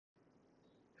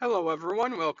Hello,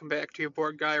 everyone. Welcome back to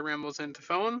Board Guy Rambles into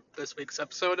Phone. This week's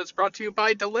episode is brought to you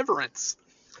by Deliverance.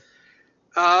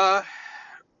 Uh,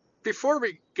 Before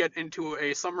we get into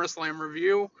a SummerSlam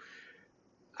review,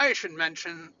 I should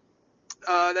mention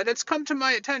that it's come to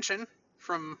my attention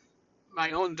from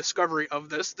my own discovery of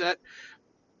this that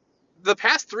the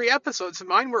past three episodes of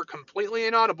mine were completely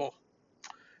inaudible.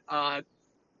 Uh,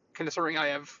 Considering I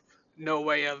have no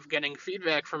way of getting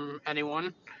feedback from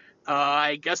anyone,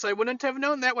 I guess I wouldn't have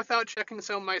known that without checking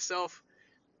so myself.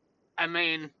 I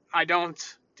mean, I don't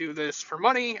do this for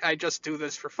money. I just do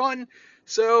this for fun.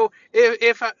 So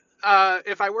if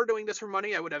I were doing this for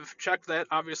money, I would have checked that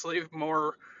obviously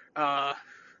more uh,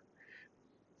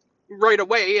 right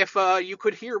away if you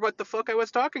could hear what the fuck I was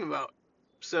talking about.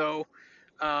 So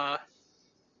uh,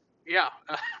 yeah.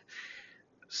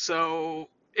 So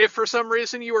if for some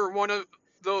reason you were one of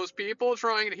those people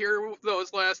trying to hear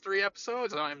those last three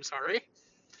episodes, I'm sorry.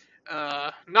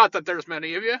 Not that there's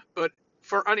many of you, but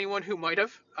for anyone who might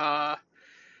have,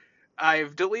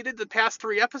 I've deleted the past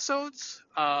three episodes.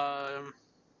 I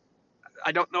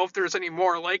don't know if there's any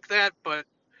more like that, but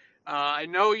I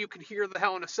know you can hear the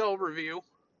Hell in a Cell review,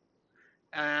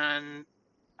 and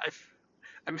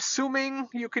I'm assuming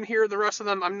you can hear the rest of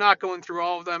them. I'm not going through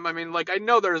all of them. I mean, like, I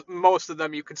know there's most of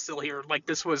them you can still hear. Like,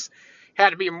 this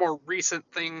had to be a more recent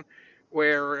thing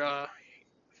where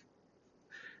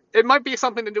it might be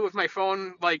something to do with my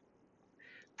phone. Like,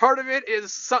 part of it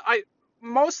is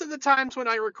most of the times when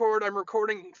I record, I'm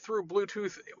recording through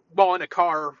Bluetooth while in a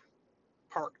car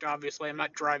parked. Obviously, I'm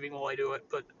not driving while I do it,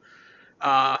 but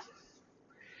uh,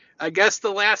 I guess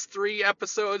the last three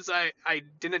episodes I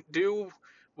didn't do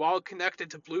while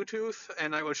connected to Bluetooth,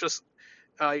 and I was just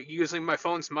using my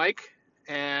phone's mic.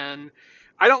 And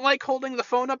I don't like holding the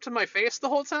phone up to my face the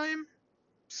whole time,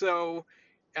 so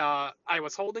I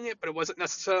was holding it, but it wasn't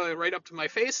necessarily right up to my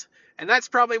face, and that's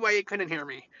probably why you couldn't hear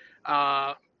me.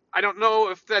 I don't know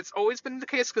if that's always been the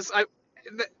case because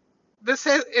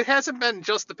it hasn't been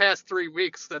just the past 3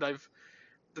 weeks that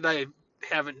I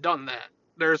haven't done that.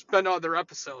 There's been other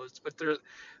episodes, but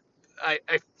I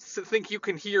think you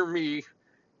can hear me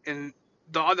in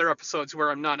the other episodes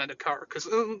where I'm not in a car because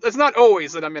it's not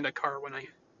always that I'm in a car when I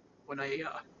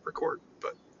record.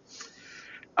 But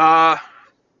uh,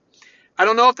 I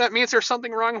don't know if that means there's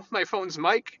something wrong with my phone's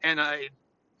mic and I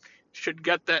should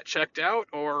get that checked out,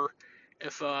 or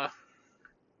if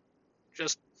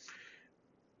just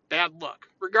bad luck.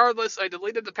 Regardless, I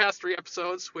deleted the past three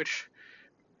episodes, which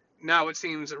now it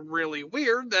seems really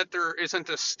weird that there isn't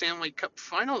a Stanley Cup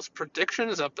Finals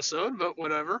predictions episode, but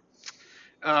whatever.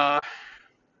 Uh,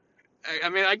 I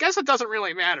mean, I guess it doesn't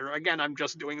really matter. Again, I'm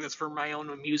just doing this for my own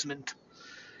amusement.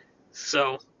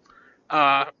 So,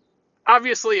 uh,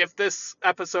 obviously, if this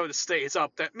episode stays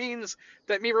up, that means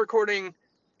that me recording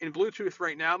in Bluetooth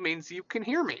right now means you can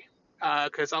hear me,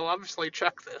 because I'll obviously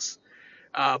check this.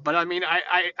 But I mean,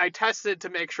 I tested to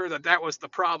make sure that that was the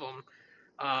problem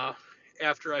uh,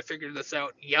 after I figured this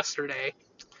out yesterday.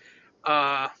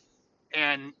 Uh,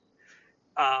 and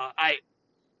I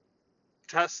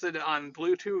tested on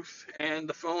Bluetooth, and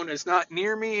the phone is not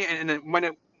near me. And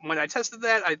when I tested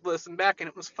that, I listened back, and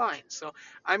it was fine. So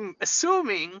I'm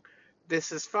assuming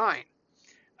this is fine.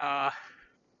 Uh,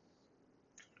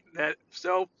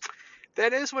 so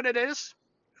that is what it is.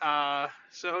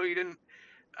 So you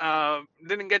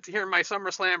didn't get to hear my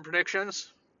SummerSlam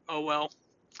predictions. Oh well.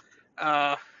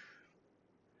 Uh,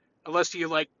 Unless you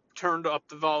like turned up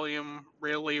the volume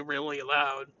really really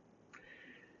loud.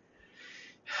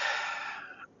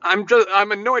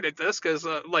 I'm annoyed at this because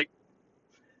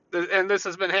and this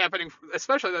has been happening,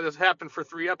 especially that has happened for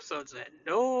three episodes and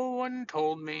no one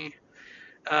told me.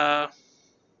 Uh,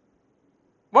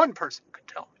 One person could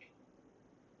tell me.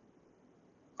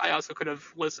 I also could have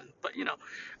listened, but you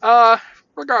know.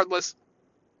 Regardless.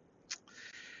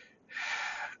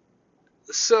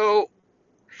 So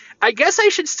I guess I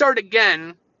should start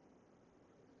again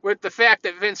with the fact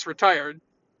that Vince retired,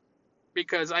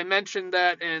 because I mentioned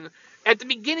that at the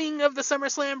beginning of the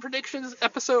SummerSlam predictions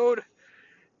episode,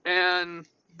 and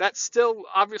that's still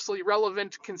obviously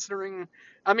relevant considering.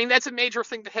 I mean, that's a major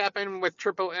thing to happen with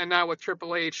Triple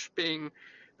H being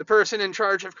the person in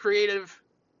charge of creative.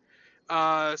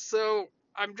 So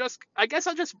I guess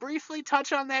I'll just briefly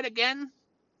touch on that again,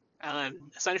 and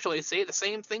essentially say the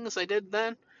same things I did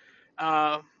then.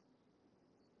 Uh,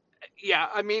 yeah,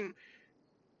 I mean,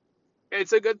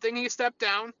 it's a good thing he stepped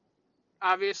down,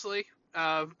 obviously.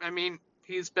 I mean,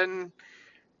 he's been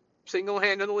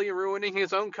single-handedly ruining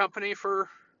his own company for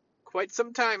quite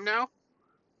some time now.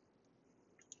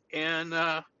 And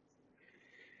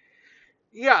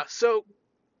yeah, so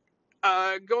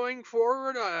going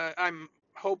forward, I'm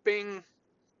hoping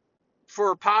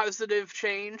for positive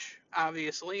change,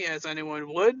 obviously, as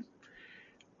anyone would.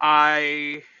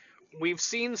 We've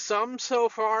seen some so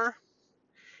far.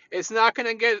 It's not going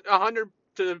to get 100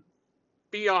 to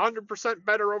be 100%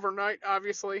 better overnight,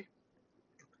 obviously.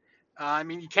 I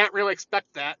mean, you can't really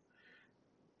expect that,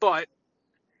 but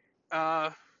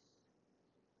uh,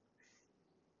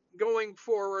 going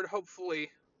forward,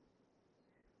 hopefully,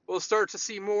 we'll start to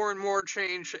see more and more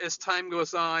change as time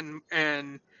goes on,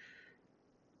 and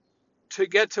to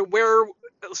get to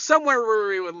somewhere where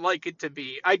we would like it to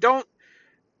be. I don't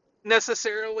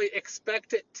necessarily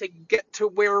expect it to get to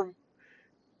where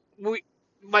we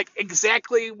like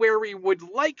exactly where we would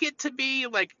like it to be,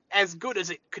 like as good as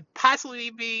it could possibly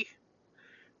be.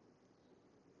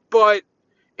 But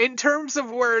in terms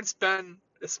of where it's been,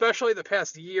 especially the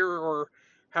past year or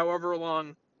however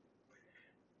long,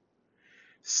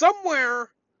 somewhere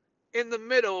in the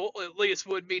middle at least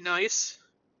would be nice.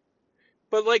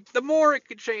 But like the more it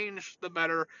could change, the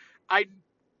better. I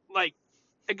like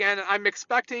again, I'm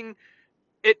expecting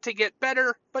it to get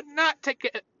better, but not to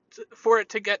get for it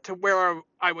to get to where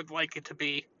I would like it to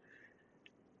be.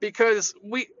 Because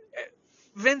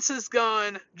Vince is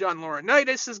gone, John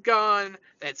Laurinaitis is gone.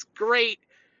 That's great.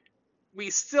 We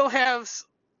still have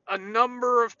a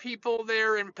number of people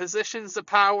there in positions of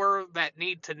power that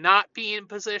need to not be in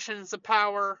positions of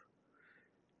power.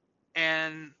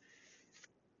 And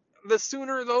the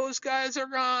sooner those guys are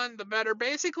gone, the better.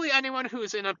 Basically, anyone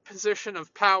who's in a position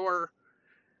of power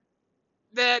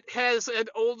that has an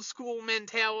old school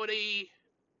mentality,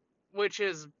 which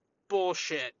is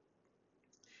bullshit.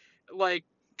 Like,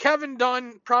 Kevin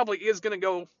Dunn probably is going to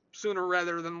go sooner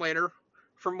rather than later,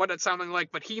 from what it's sounding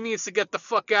like, but he needs to get the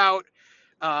fuck out.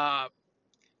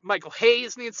 Michael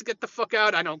Hayes needs to get the fuck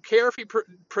out. I don't care if he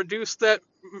produced that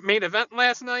main event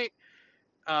last night,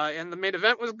 and the main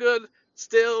event was good.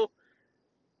 Still,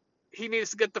 he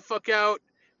needs to get the fuck out.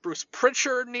 Bruce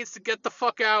Pritchard needs to get the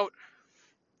fuck out.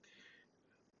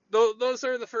 Those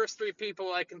are the first three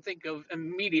people I can think of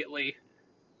immediately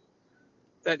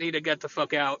that need to get the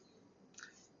fuck out.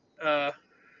 Uh,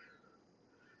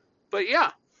 but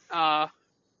yeah, uh,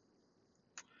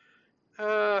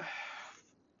 uh,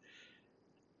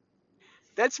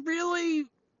 that's really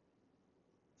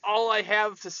all I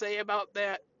have to say about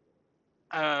that.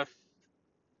 Uh,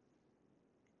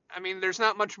 I mean, there's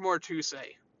not much more to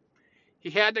say. He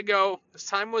had to go. His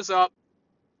time was up,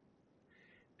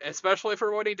 especially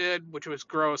for what he did, which was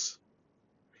gross.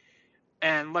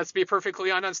 And let's be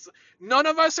perfectly honest, none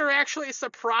of us are actually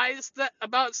surprised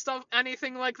about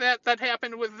anything like that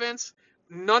happened with Vince.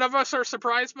 None of us are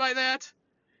surprised by that.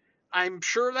 I'm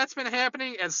sure that's been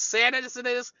happening, as sad as it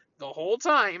is, the whole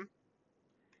time.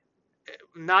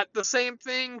 Not the same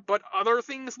thing, but other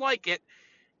things like it.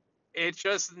 It's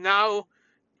just now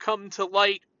come to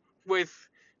light with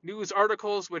news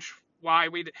articles, which why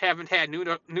we haven't had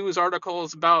news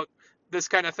articles about this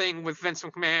kind of thing with Vince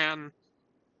McMahon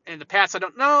in the past, I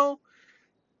don't know.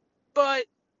 But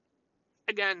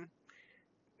again,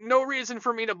 no reason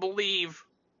for me to believe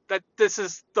that this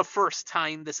is the first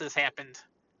time this has happened.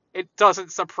 It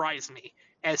doesn't surprise me,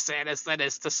 as sad as that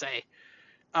is to say.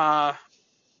 Uh,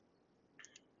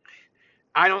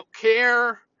 I don't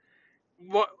care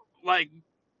what like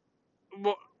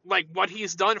what what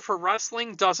he's done for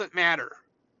wrestling doesn't matter.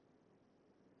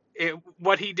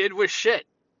 What he did was shit,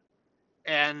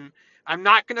 and I'm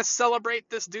not gonna celebrate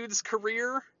this dude's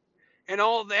career and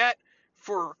all that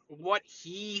for what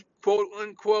he quote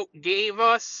unquote gave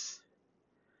us.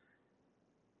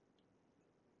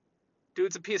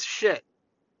 Dude's a piece of shit.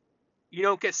 You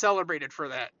don't get celebrated for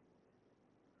that.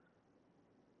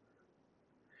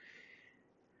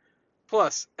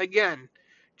 Plus, again,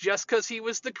 just because he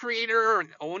was the creator and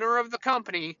owner of the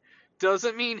company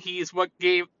doesn't mean he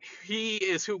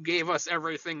is who gave us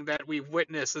everything that we've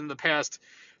witnessed in the past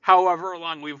however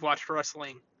long we've watched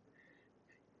wrestling.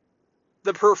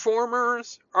 The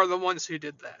performers are the ones who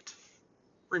did that.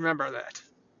 Remember that.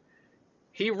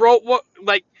 He wrote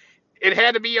it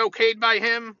had to be okayed by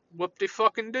him. Whoop de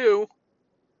fucking do.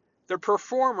 The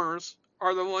performers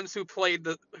are the ones who played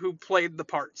the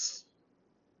parts.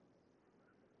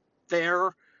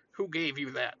 They're who gave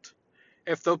you that.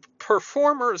 If the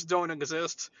performers don't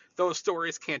exist, those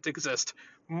stories can't exist.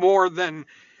 More than,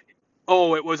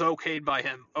 oh, it was okayed by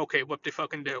him. Okay, what they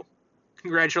fucking do.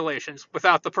 Congratulations.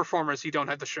 Without the performers, you don't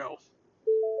have the show.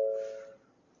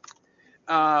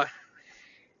 Uh,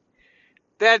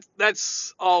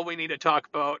 that's all we need to talk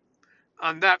about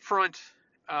on that front.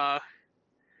 Uh,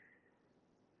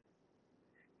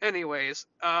 anyways,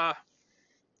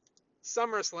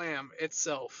 SummerSlam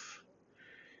itself.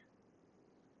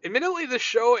 Admittedly, the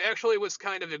show actually was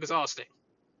kind of exhausting.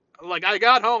 Like I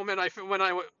got home and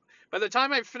by the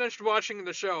time I finished watching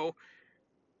the show,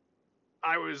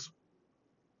 I was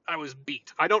I was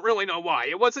beat. I don't really know why.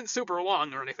 It wasn't super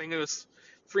long or anything. It was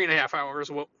 3.5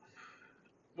 hours.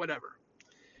 Whatever.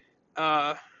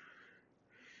 Uh,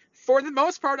 for the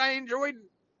most part, I enjoyed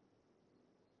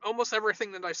almost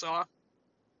everything that I saw.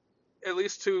 At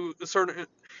least to a certain,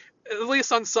 at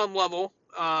least on some level.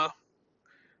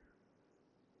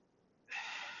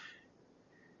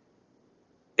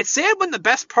 It's sad when the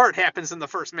best part happens in the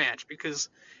first match because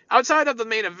outside of the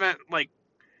main event, like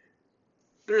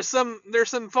there's some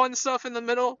fun stuff in the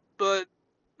middle, but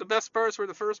the best parts were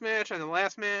the first match and the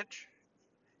last match.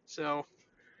 So,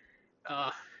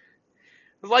 uh,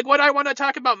 like what I want to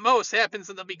talk about most happens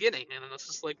in the beginning, and it's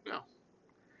just like no.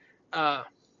 Uh,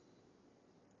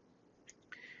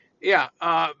 yeah.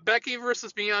 Becky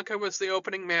versus Bianca was the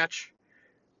opening match.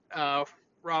 Uh,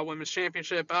 Raw Women's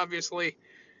Championship, obviously.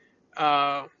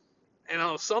 Uh, you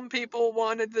know, some people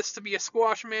wanted this to be a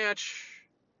squash match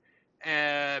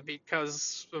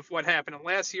because of what happened at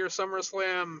last year's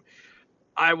SummerSlam.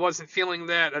 I wasn't feeling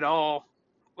that at all.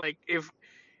 Like if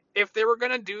they were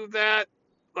gonna do that,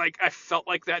 like I felt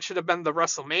like that should have been the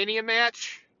WrestleMania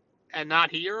match and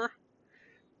not here.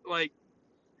 Like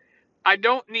I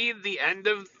don't need the end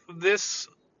of this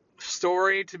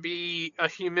story to be a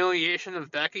humiliation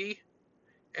of Becky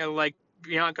and like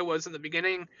Bianca was in the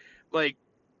beginning. Like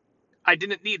I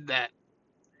didn't need that.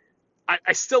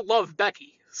 I still love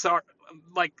Becky. So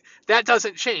like that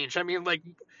doesn't change.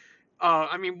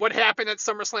 What happened at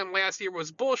SummerSlam last year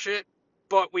was bullshit,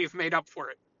 but we've made up for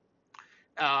it.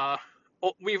 Uh,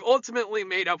 we've ultimately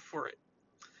made up for it.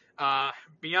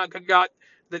 Bianca got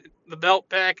the belt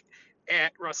back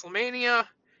at WrestleMania,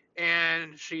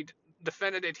 and she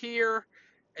defended it here.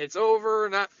 It's over.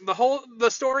 Not the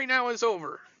story now is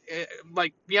over.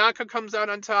 Like Bianca comes out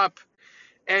on top.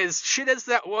 As shit as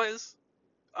that was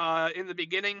in the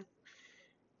beginning,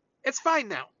 it's fine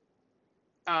now.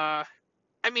 Uh,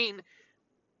 I mean,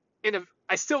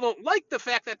 I still don't like the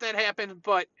fact that that happened,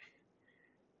 but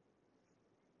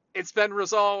it's been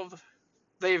resolved.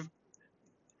 They've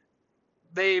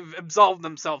they've absolved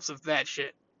themselves of that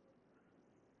shit.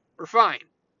 We're fine.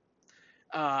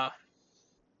 Uh,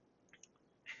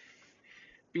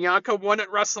 Bianca won at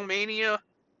WrestleMania.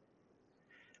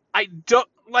 I don't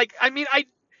like.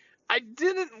 I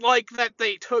didn't like that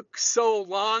they took so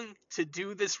long to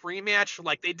do this rematch.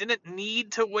 Like they didn't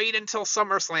need to wait until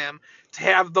SummerSlam to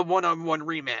have the one-on-one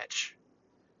rematch.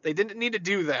 They didn't need to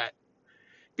do that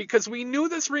because we knew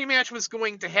this rematch was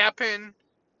going to happen.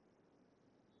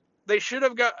 They should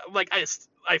have got like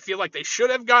I feel like they should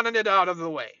have gotten it out of the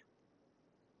way.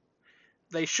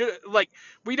 They should like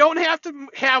we don't have to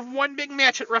have one big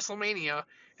match at WrestleMania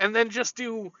and then just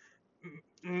do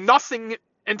nothing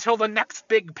until the next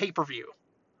big pay-per-view.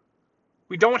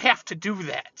 We don't have to do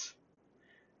that.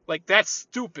 Like that's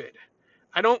stupid.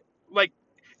 I don't like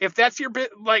if that's your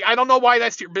like I don't know why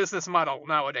that's your business model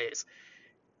nowadays.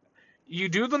 You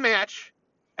do the match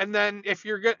and then if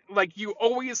you're good like you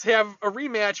always have a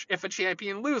rematch if a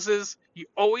champion loses, you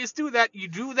always do that. You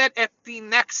do that at the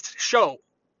next show.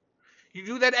 You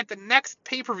do that at the next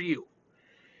pay-per-view.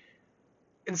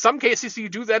 In some cases, you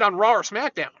do that on Raw or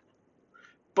SmackDown.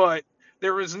 But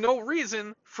there is no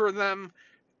reason for them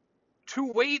to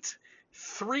wait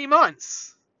 3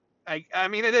 months. I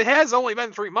mean, it has only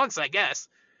been 3 months, I guess,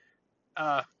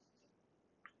 to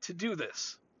do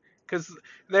this. Because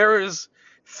there is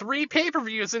 3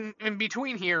 pay-per-views in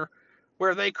between here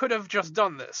where they could have just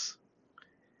done this.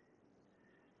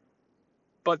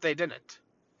 But they didn't.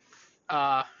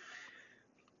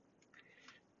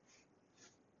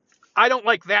 I don't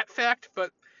like that fact,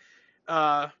 but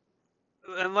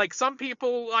and like some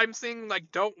people I'm seeing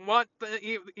like don't want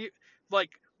like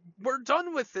we're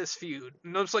done with this feud,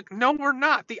 and I was like, no, we're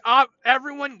not.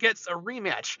 Everyone gets a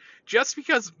rematch just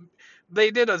because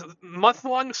they did a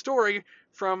month-long story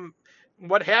from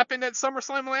what happened at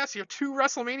SummerSlam last year to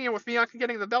WrestleMania with Bianca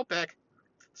getting the belt back.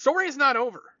 Story is not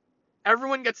over.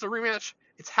 Everyone gets a rematch.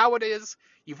 It's how it is.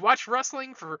 You've watched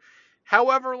wrestling for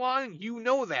however long, you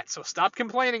know that. So stop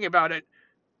complaining about it.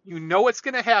 You know it's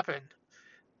gonna happen.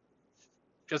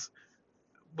 Just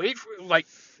wait for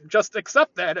just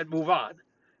accept that and move on.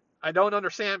 I don't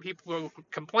understand people who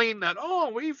complain that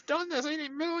we've done this 80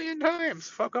 million times.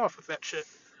 Fuck off with that shit.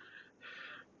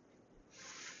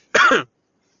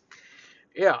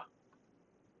 Yeah.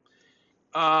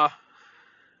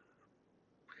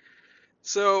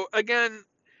 So again,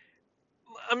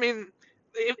 I mean,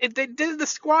 if they did the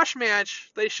squash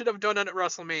match, they should have done it at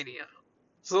WrestleMania.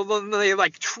 So then they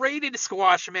traded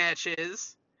squash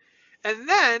matches, And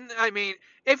then, I mean,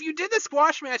 if you did the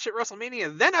squash match at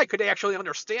WrestleMania, then I could actually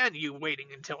understand you waiting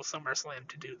until SummerSlam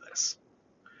to do this.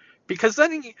 Because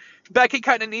then Becky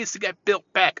kind of needs to get built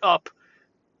back up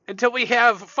until we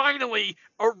have finally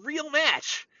a real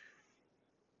match.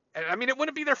 I mean, it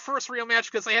wouldn't be their first real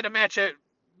match because they had a match at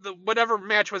whatever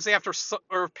match was after,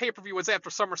 or pay-per-view was after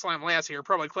SummerSlam last year,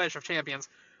 probably Clash of Champions.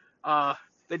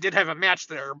 They did have a match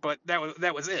there, but that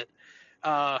was it.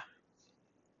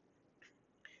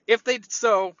 If they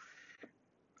so,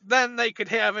 then they could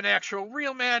have an actual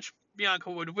real match. Bianca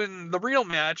would win the real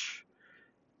match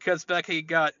because Becky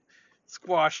got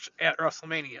squashed at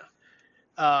WrestleMania.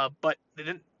 But they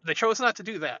didn't. They chose not to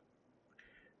do that.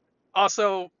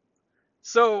 Also,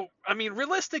 so I mean,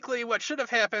 realistically, what should have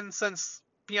happened since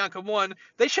Bianca won,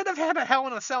 they should have had a Hell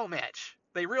in a Cell match.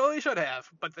 They really should have,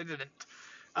 but they didn't.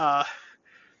 Uh,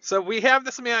 so we have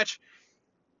this match.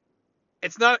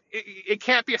 It's not. It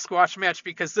can't be a squash match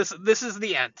because this is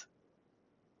the end.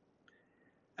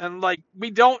 And like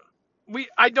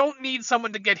I don't need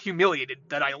someone to get humiliated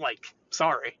that I like.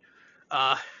 Sorry.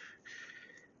 Uh,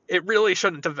 it really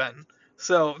shouldn't have been.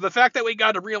 So the fact that we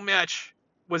got a real match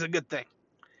was a good thing.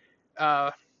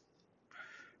 Uh,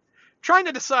 trying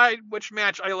to decide which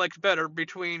match I liked better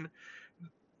between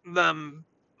them,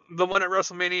 the one at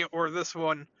WrestleMania or this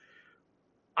one.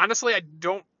 Honestly, I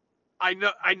don't. I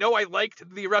know I liked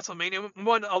the WrestleMania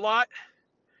one a lot,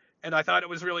 and I thought it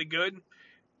was really good.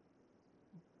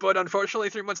 But unfortunately,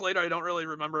 3 months later, I don't really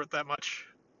remember it that much.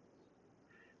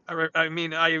 I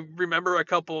mean, I remember a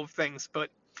couple of things, but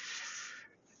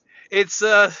it's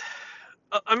I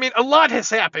mean, a lot has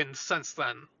happened since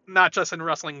then, not just in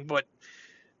wrestling, but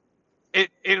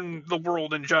in the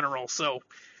world in general. So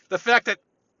the fact that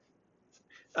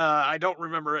I don't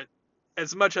remember it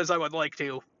as much as I would like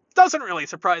to doesn't really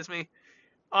surprise me.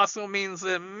 Also means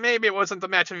that maybe it wasn't the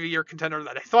match of the year contender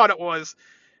that I thought it was.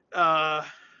 Uh,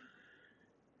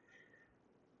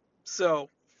 so,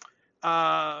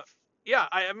 yeah,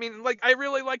 I mean, like, I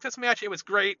really liked this match. It was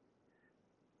great.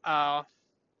 Uh,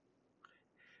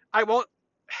 I won't.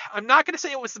 I'm not going to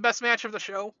say it was the best match of the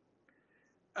show.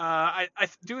 I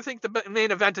do think the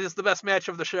main event is the best match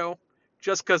of the show,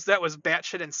 just because that was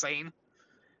batshit insane.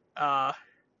 Uh,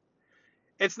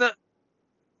 it's not.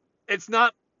 It's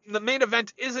not. The main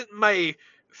event isn't my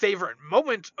favorite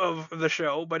moment of the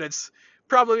show, but it's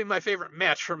probably my favorite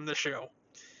match from the show.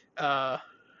 Uh,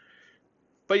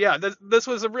 but yeah, this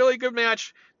was a really good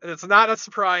match, and it's not a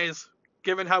surprise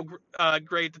given how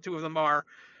great the two of them are.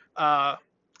 Uh,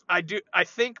 I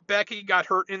think Becky got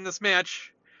hurt in this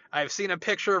match. I've seen a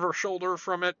picture of her shoulder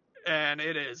from it, and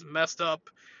it is messed up.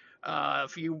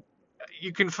 If you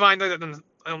can find it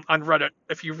on Reddit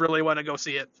if you really want to go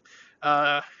see it.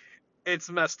 It's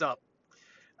messed up.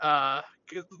 Uh,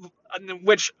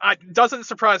 which doesn't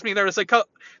surprise me. There's a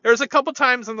couple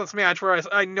times in this match where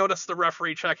I noticed the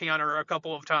referee checking on her a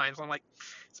couple of times. I'm like,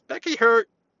 is Becky hurt?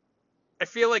 I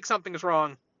feel like something's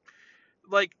wrong.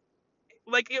 Like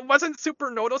it wasn't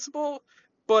super noticeable,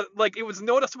 but like it was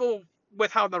noticeable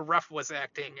with how the ref was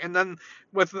acting, and then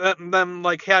with them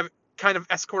like kind of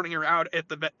escorting her out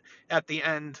at the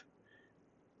end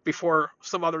before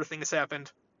some other things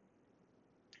happened.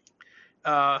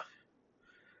 Uh,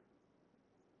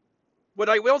 what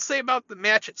I will say about the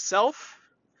match itself,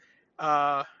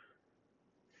 uh,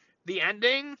 the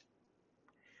ending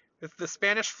with the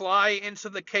Spanish Fly into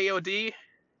the KOD.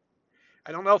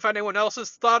 I don't know if anyone else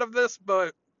has thought of this,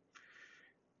 but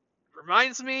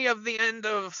reminds me of the end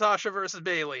of Sasha versus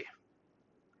Bayley,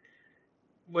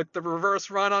 with the reverse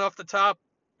run off the top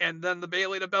and then the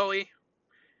Bayley to belly.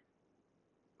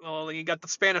 Well, you got the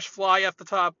Spanish Fly off the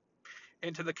top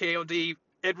into the KOD.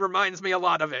 It reminds me a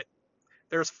lot of it.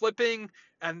 There's flipping,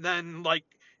 and then like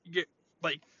you get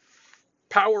like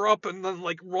power up and then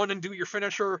like run and do your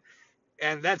finisher,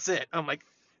 and that's it. I'm like,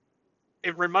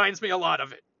 it reminds me a lot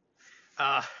of it.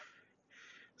 Uh,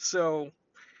 so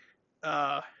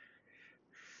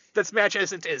this match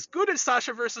isn't as good as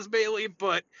Sasha versus Bayley,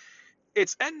 but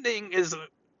its ending is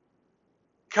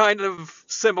kind of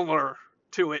similar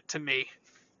to it to me.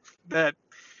 That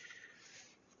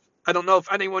I don't know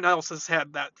if anyone else has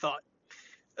had that thought.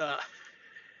 Uh,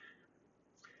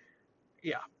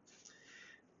 yeah.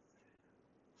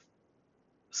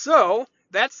 So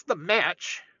that's the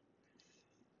match.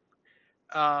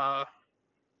 Uh,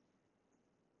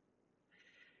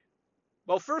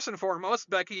 well, first and foremost,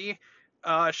 Becky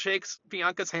shakes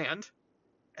Bianca's hand,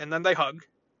 and then they hug.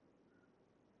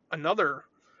 Another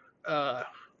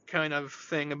kind of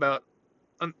thing about,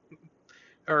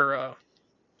 or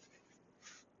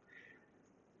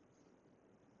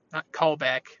not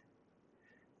callback,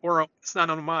 or it's not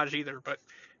an homage either, but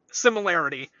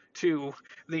similarity to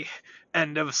the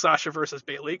end of Sasha versus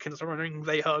Bayley, considering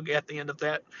they hug at the end of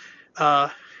that,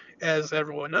 as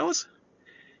everyone knows.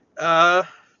 Uh,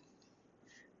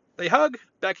 they hug,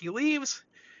 Becky leaves,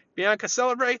 Bianca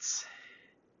celebrates,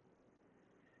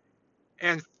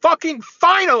 and fucking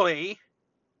finally,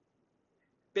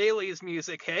 Bayley's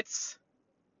music hits.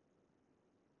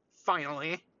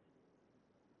 Finally.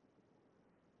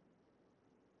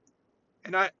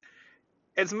 And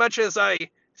as much as I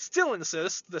still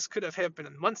insist this could have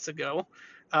happened months ago,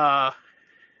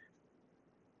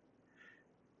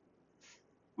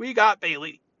 we got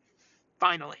Bayley.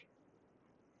 Finally.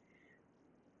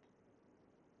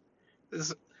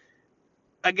 This is,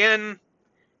 again,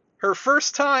 her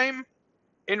first time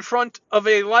in front of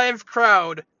a live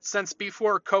crowd since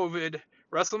before COVID.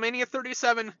 WrestleMania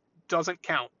 37 doesn't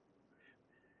count.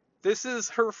 This is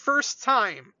her first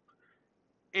time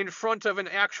in front of an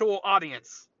actual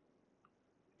audience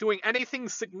doing anything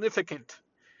significant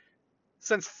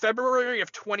since February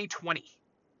of 2020.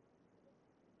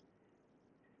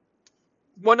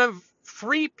 One of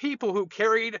 3 people who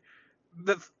carried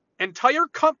the entire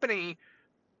company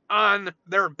on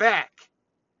their back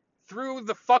through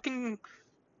the fucking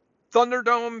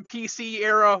Thunderdome, PC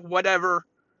era, whatever,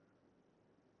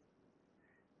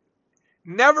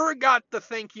 never got the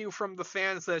thank you from the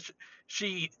fans that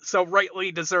she so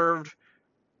rightly deserved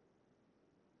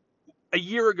a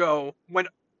year ago when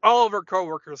all of her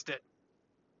coworkers did.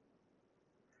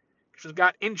 She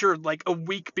got injured like a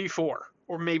week before,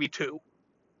 or maybe 2.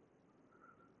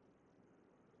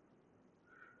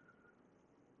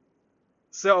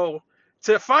 So,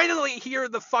 to finally hear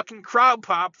the fucking crowd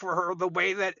pop for her the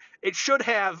way that it should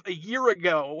have a year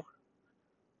ago,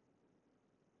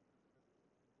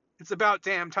 it's about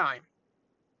damn time.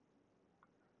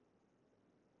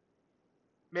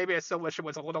 Maybe I still wish it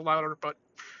was a little louder, but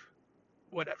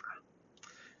whatever.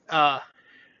 But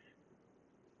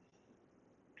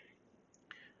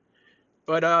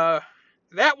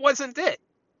that wasn't it,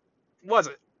 was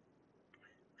it?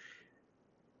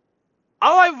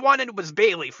 All I wanted was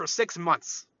Bayley for 6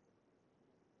 months.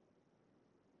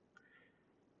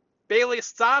 Bayley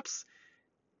stops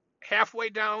halfway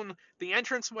down the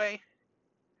entranceway.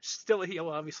 Still a heel,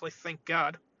 obviously, thank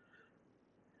God.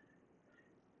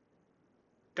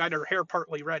 Dyed her hair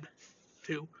partly red,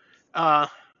 too.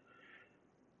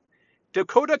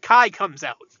 Dakota Kai comes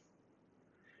out.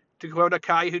 Dakota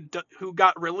Kai, who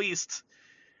got released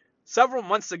several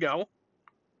months ago.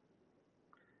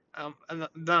 And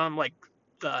then I'm like,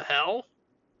 the hell?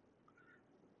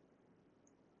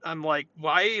 I'm like,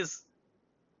 why is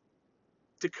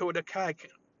Dakota Kai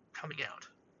coming out?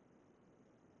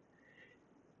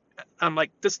 I'm like,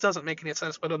 this doesn't make any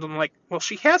sense. But I'm like, well,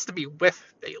 she has to be with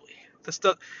Bayley. This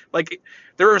does, like,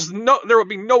 there would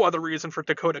be no other reason for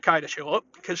Dakota Kai to show up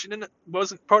because she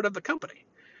wasn't part of the company.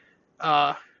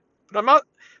 But I'm not,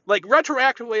 like,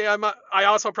 retroactively, I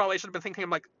also probably should have been thinking,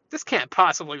 I'm like, this can't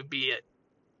possibly be it.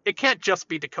 It can't just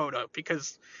be Dakota,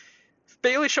 because if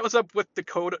Bayley shows up with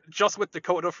Dakota, just with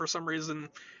Dakota for some reason,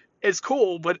 is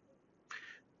cool, but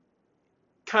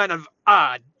kind of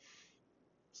odd.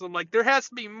 So I'm like, there has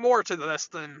to be more to this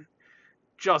than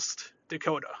just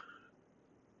Dakota.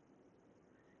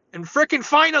 And frickin'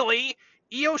 finally,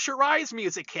 Io Shirai's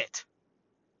music hit.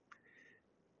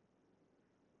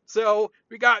 So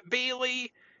we got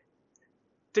Bayley,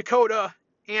 Dakota,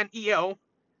 and Io,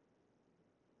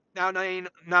 now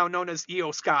known as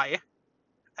Io Sky,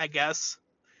 I guess.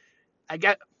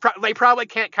 They probably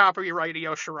can't copyright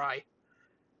Io Shirai,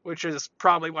 which is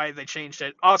probably why they changed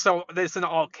it. Also, it's in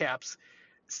all caps.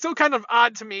 Still kind of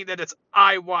odd to me that it's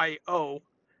IYO.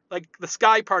 Like, the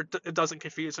Sky part doesn't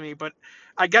confuse me, but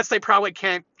I guess they probably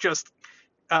can't just,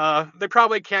 they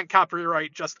probably can't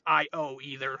copyright just IO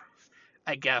either,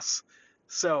 I guess.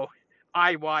 So,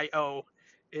 IYO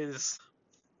is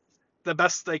the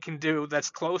best they can do that's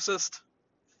closest.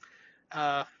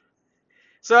 So,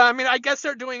 I mean, I guess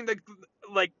they're doing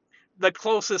the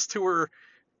closest to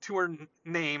her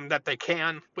name that they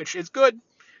can, which is good.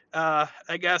 I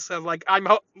guess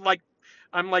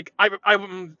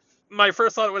my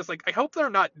first thought was like, I hope they're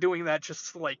not doing that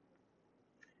just to like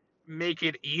make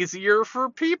it easier for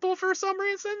people for some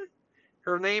reason.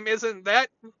 Her name isn't that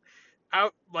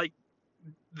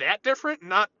that different,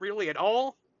 not really at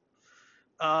all.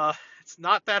 It's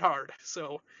not that hard.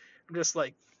 So I'm just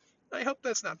like, I hope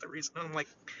that's not the reason. I'm like,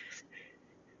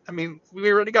 I mean,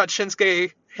 we already got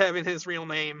Shinsuke having his real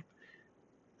name.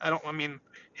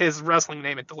 His wrestling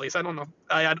name at the least. I don't know.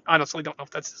 I honestly don't know if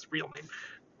that's his real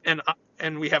name.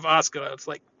 And we have Asuka. It's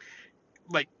like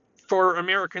for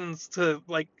Americans to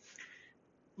like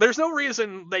there's no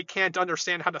reason they can't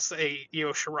understand how to say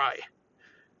Io Shirai.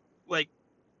 Like,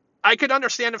 I could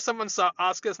understand if someone saw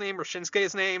Asuka's name or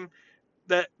Shinsuke's name,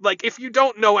 that, like, if you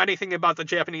don't know anything about the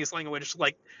Japanese language,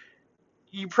 like,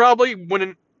 you probably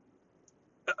wouldn't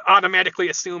automatically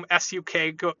assume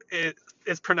S-U-K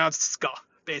is pronounced ska,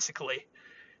 basically.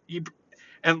 You,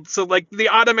 and so, like, the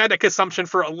automatic assumption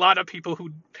for a lot of people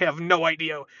who have no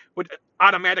idea would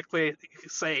automatically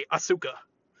say Asuka,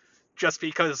 just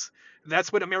because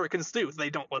that's what Americans do. They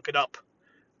don't look it up.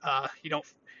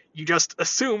 You just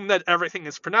assume that everything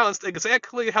is pronounced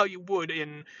exactly how you would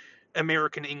in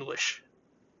American English.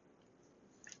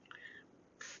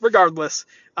 Regardless,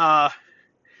 I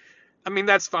mean,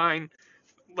 that's fine,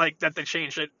 like, that they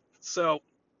changed it. So,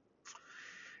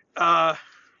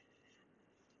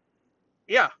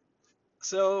 yeah.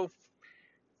 So,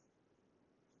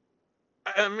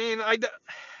 I mean,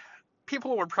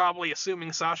 people were probably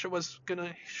assuming Sasha was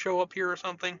gonna show up here or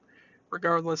something.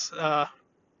 Regardless, I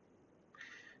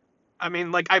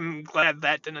mean, like, I'm glad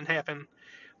that didn't happen.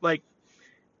 Like,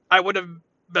 I would have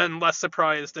been less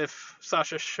surprised if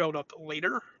Sasha showed up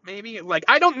later, maybe. Like,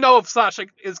 I don't know if Sasha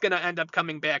is gonna end up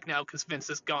coming back now because Vince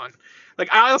is gone.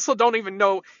 Like, I also don't even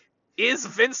know, is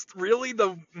Vince really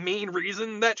the main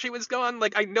reason that she was gone?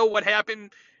 Like, I know what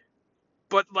happened,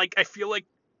 but, like, I feel like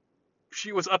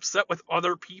she was upset with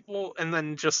other people, and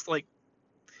then just, like,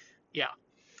 yeah.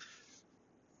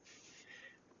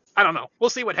 I don't know.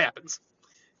 We'll see what happens.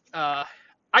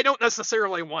 I don't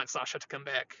necessarily want Sasha to come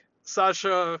back.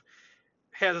 Sasha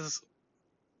has,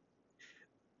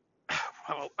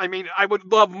 well, I mean, I would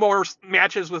love more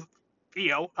matches with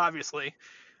Io, obviously.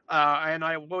 And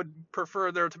I would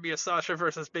prefer there to be a Sasha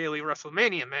versus Bayley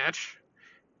WrestleMania match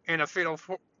and a fatal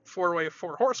four-way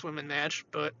four horsewomen match,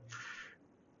 but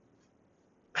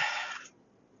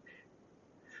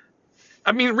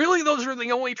I mean, really, those are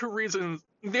the only two reasons.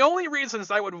 The only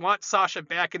reasons I would want Sasha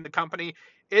back in the company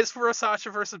is for a Sasha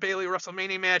versus Bayley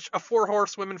WrestleMania match, a four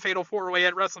horsewomen fatal four-way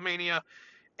at WrestleMania,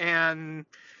 and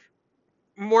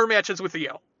more matches with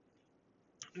Io.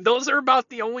 Those are about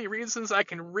the only reasons I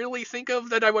can really think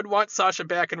of that I would want Sasha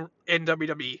back in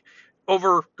WWE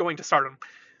over going to Stardom.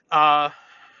 Uh,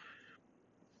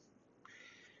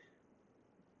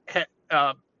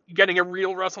 Getting a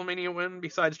real WrestleMania win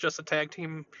besides just a tag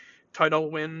team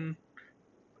title win,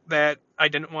 that I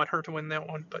didn't want her to win that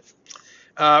one, but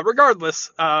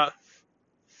regardless,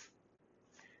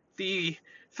 the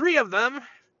three of them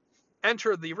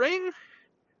enter the ring.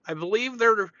 I believe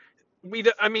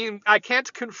I mean, I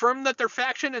can't confirm that their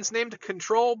faction is named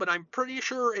Control, but I'm pretty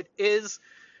sure it is,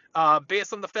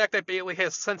 based on the fact that Bayley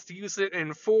has since used it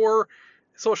in 4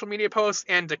 social media posts,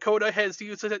 and Dakota has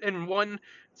used it in 1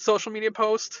 social media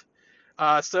post.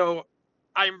 So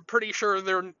I'm pretty sure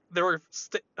their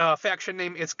faction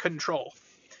name is Control.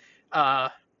 They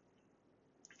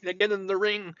get in the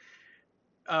ring,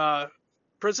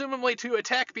 presumably to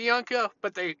attack Bianca,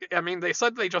 but they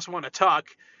said they just want to talk.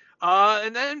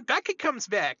 And then Becky comes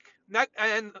back,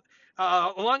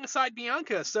 alongside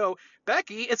Bianca. So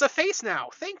Becky is a face now.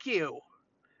 Thank you.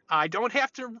 I don't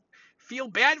have to feel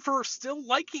bad for still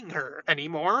liking her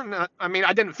anymore. I mean,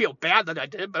 I didn't feel bad that I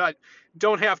did, but I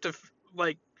don't have to,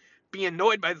 like, be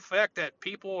annoyed by the fact that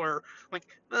people are, like,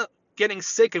 getting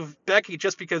sick of Becky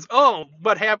just because,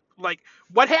 what happened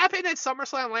at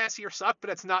SummerSlam last year sucked, but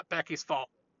it's not Becky's fault.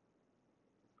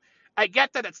 I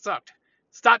get that it sucked.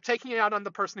 Stop taking it out on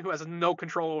the person who has no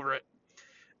control over it.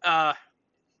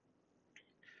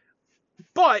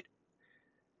 But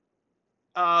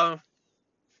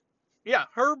yeah,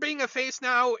 her being a face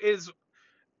now is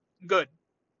good.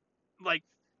 Like,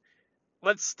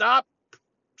 let's stop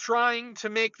trying to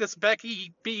make this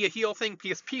Becky be a heel thing,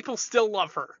 because people still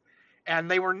love her. And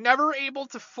they were never able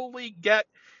to fully get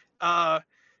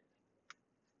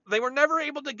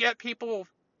people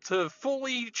to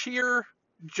fully cheer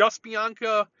just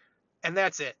Bianca, and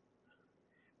that's it.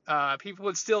 People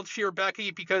would still cheer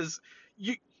Becky because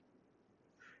you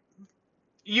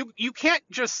can't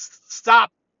just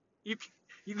stop.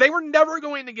 They were never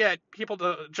going to get people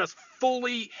to just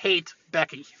fully hate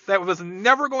Becky. That was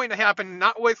never going to happen.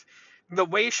 Not with the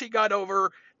way she got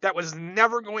over. That was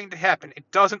never going to happen. It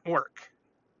doesn't work.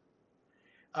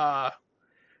 As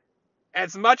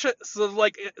much as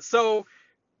I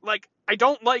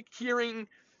don't like hearing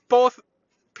both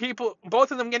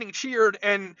of them getting cheered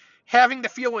and having to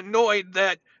feel annoyed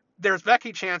that there's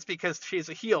Becky chance because she's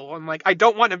a heel. I'm like, I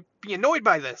don't want to be annoyed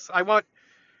by this.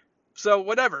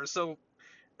 Whatever. So,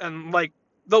 and, like,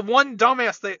 the one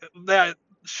dumbass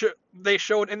they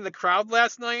showed in the crowd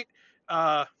last night,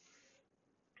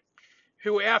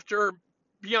 who, after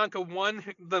Bianca won.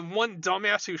 The one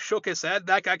dumbass who shook his head,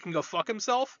 that guy can go fuck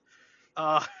himself.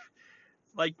 Uh,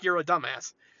 like, you're a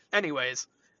dumbass. Anyways,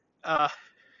 uh,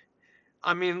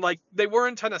 I mean, like, they were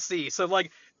in Tennessee, so,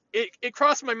 like, it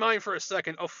crossed my mind for a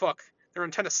second. Oh, fuck. They're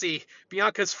in Tennessee.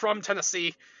 Bianca's from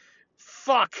Tennessee.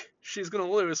 Fuck. She's gonna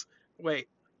lose. Wait.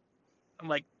 I'm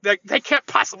like, they can't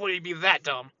possibly be that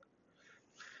dumb.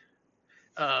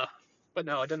 Uh, but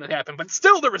no, it didn't happen. But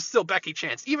still, there was still Becky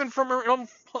chance, even from her own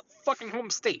fucking home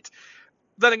state.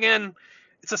 Then again,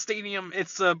 it's a stadium.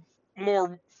 It's a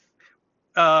more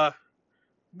uh,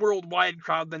 worldwide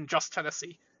crowd than just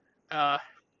Tennessee. Already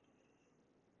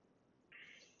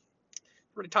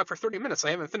talked for 30 minutes.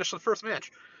 I haven't finished the first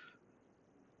match.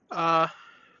 But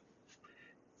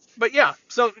yeah,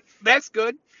 so that's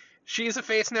good. She's a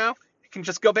face now. I can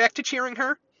just go back to cheering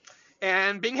her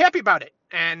and being happy about it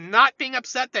and not being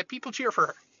upset that people cheer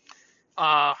for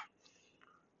her.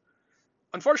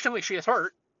 Unfortunately, she is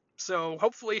hurt, so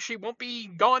hopefully she won't be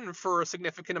gone for a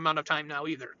significant amount of time now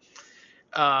either.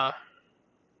 Yeah.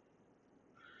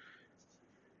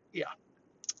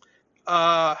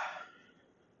 I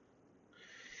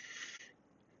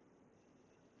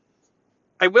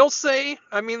will say,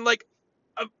 I mean, like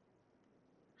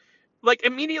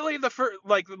immediately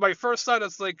my first thought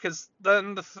is like, because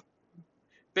then the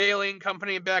Bailey and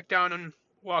company backed down and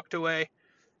walked away,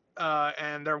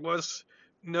 and there was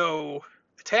no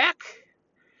attack,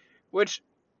 which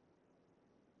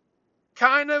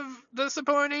kind of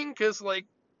disappointing because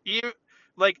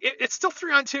it's still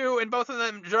 3-on-2 and both of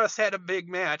them just had a big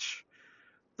match.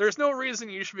 There's no reason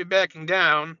you should be backing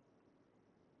down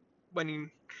when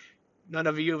none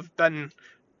of you have been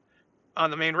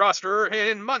on the main roster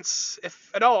in months, if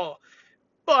at all.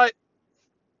 But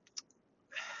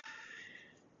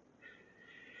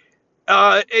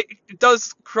it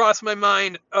does cross my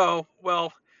mind. Oh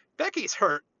well, Becky's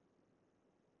hurt.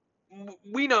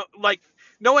 We know, like,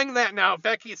 knowing that now,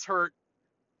 Becky's hurt.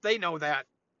 They know that.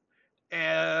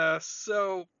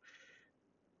 So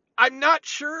I'm not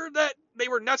sure that they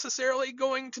were necessarily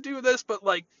going to do this, but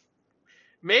like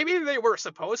maybe they were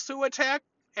supposed to attack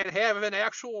and have an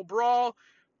actual brawl,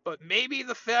 but maybe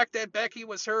the fact that Becky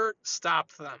was hurt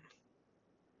stopped them.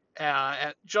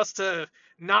 Just to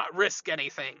not risk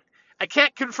anything. I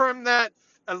can't confirm that.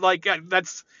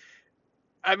 That's.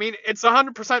 I mean, it's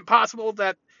 100% possible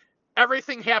that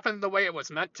everything happened the way it was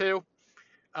meant to.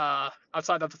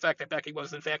 Outside of the fact that Becky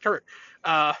was in fact hurt.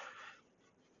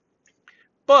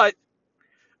 But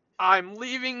I'm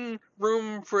leaving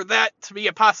room for that to be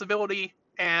a possibility,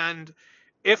 and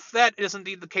if that is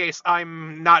indeed the case,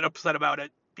 I'm not upset about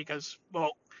it because,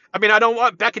 well, I mean, I don't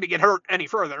want Becky to get hurt any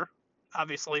further,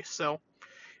 obviously, so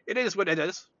it is what it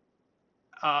is.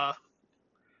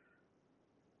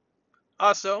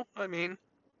 Also, I mean,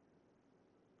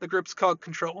 the group's called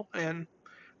Control, and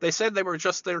they said they were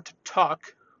just there to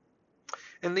talk,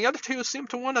 and the other two seem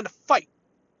to want to fight.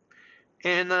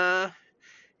 And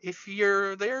if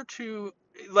you're there to,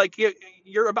 like,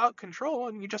 you're about control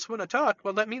and you just want to talk,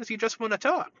 well, that means you just want to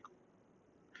talk.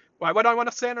 Why would I want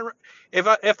to stand around?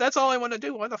 If that's all I want to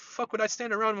do, why the fuck would I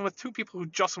stand around with two people who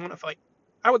just want to fight?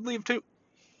 I would leave too.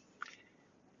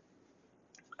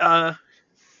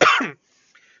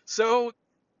 So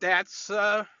that's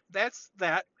that.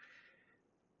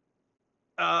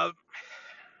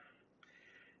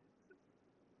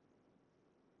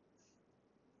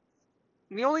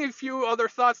 The only few other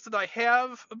thoughts that I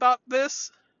have about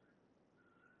this,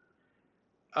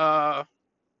 I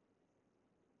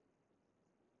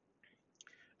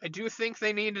do think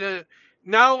they need to.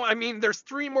 Now, I mean, there's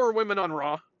 3 more women on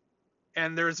Raw,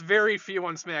 and there's very few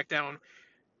on SmackDown.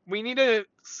 We need to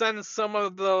send some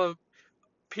of the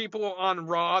people on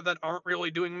Raw that aren't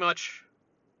really doing much,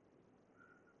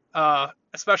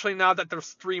 especially now that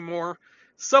there's 3 more.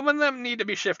 Some of them need to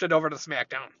be shifted over to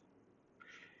SmackDown.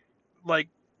 Like,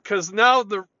 because now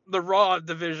the Raw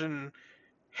division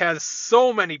has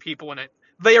so many people in it.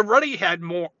 They already had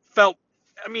more, I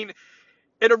mean,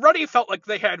 it already felt like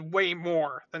they had way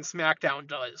more than SmackDown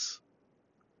does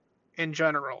in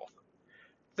general.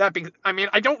 That being, I mean,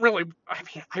 I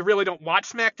really don't watch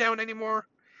SmackDown anymore,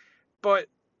 but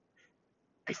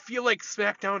I feel like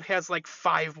SmackDown has like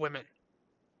 5 women,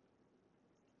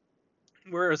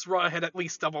 whereas Raw had at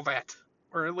least double that,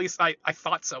 or at least I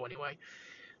thought so anyway.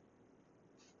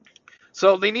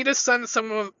 So they need to send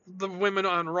some of the women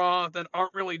on Raw that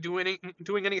aren't really doing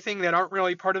anything, that aren't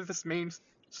really part of this main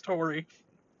story,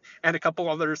 and a couple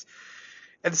others,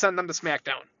 and send them to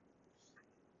SmackDown.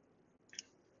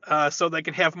 So they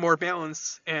can have more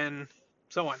balance and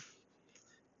so on.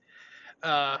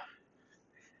 I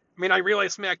mean, I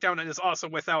realize SmackDown is also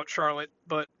without Charlotte,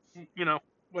 but, you know,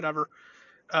 whatever.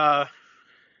 Uh,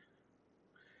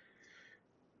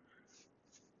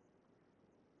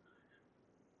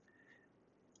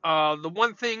 the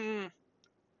one thing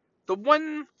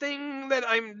that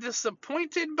I'm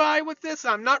disappointed by with this,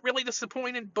 I'm not really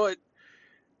disappointed, but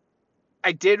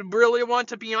I did really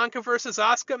want a Bianca versus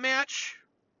Asuka match,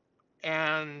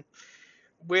 and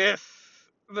with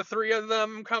the three of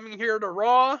them coming here to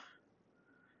Raw,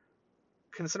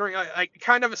 considering I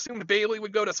kind of assumed Bayley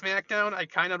would go to SmackDown, I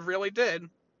kind of really did.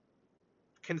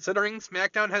 Considering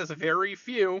SmackDown has very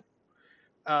few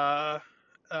uh,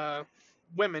 uh,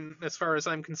 women, as far as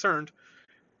I'm concerned,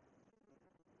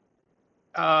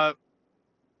 uh,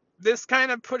 this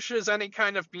kind of pushes any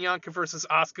kind of Bianca versus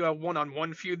Asuka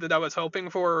one-on-one feud that I was hoping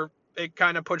for. It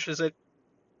kind of pushes it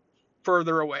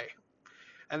further away,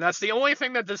 and that's the only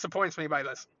thing that disappoints me by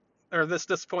this, or this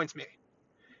disappoints me.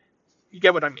 You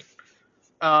get what I mean?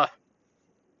 Uh,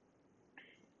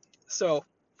 so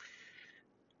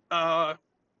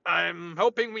I'm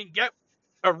hoping we get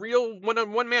a real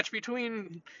one-on-one match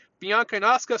between Bianca and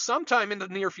Asuka sometime in the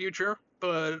near future,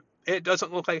 but it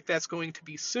doesn't look like that's going to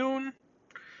be soon.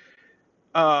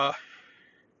 I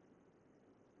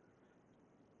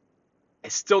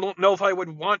still don't know if I would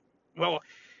want. Well,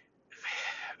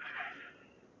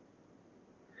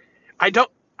 I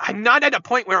don't. I'm not at a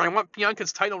point where I want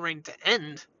Bianca's title reign to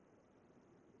end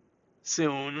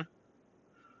soon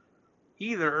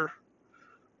either.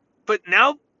 But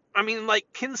now, I mean, like,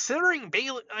 considering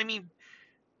Bayley, I mean,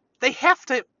 they have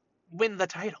to win the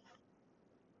title.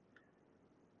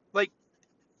 Like,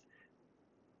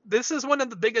 this is one of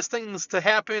the biggest things to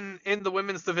happen in the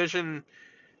women's division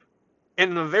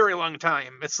in a very long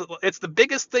time. It's the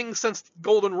biggest thing since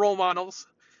Golden Role Models,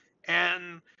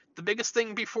 and the biggest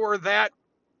thing before that,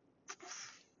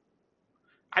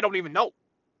 I don't even know.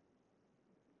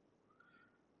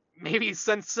 Maybe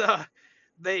since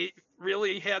they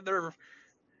really had their,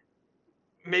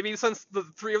 maybe since the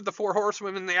three of the four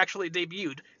horsewomen they actually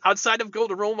debuted. Outside of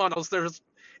Golden Role Models, there's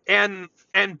and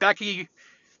Becky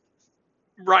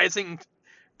rising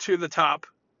to the top.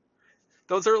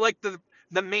 Those are like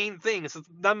the main things.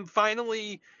 Them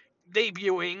finally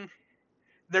debuting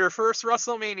their first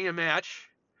WrestleMania match.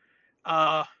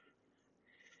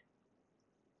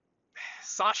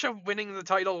 Sasha winning the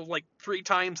title like 3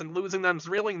 times and losing them is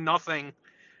really nothing.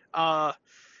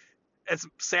 As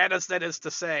sad as that is to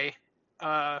say.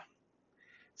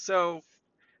 So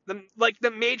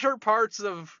the major parts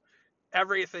of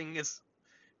everything is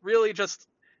really just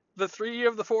the three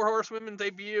of the four horsewomen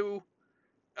debut.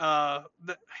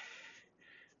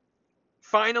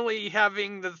 Finally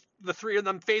having the three of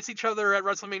them face each other at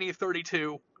WrestleMania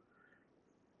 32.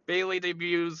 Bayley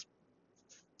debuts.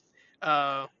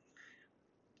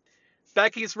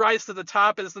 Becky's rise to the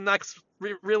top is the next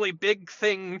really big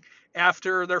thing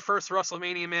after their first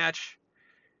WrestleMania match.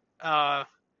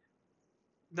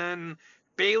 Then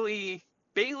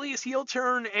Bayley's heel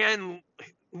turn and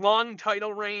long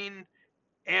title reign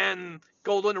and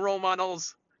Golden Role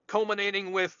Models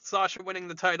culminating with Sasha winning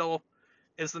the title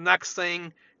is the next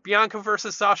thing. Bianca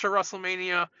versus Sasha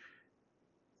WrestleMania,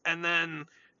 and then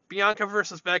Bianca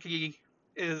versus Becky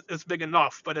is big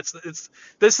enough, but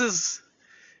this is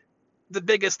the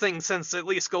biggest thing since at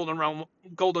least Golden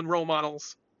Role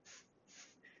Models.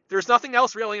 There's nothing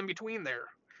else really in between there.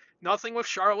 Nothing with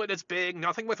Charlotte is big.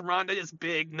 Nothing with Ronda is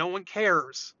big. No one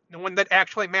cares. No one that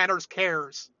actually matters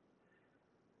cares.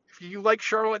 If you like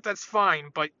Charlotte, that's fine,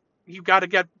 but you got to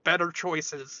get better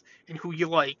choices in who you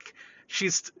like.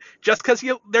 She's just because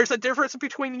there's a difference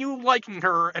between you liking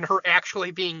her and her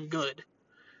actually being good.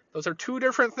 Those are two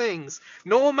different things.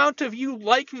 No amount of you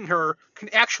liking her can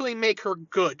actually make her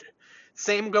good.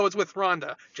 Same goes with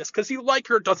Ronda. Just because you like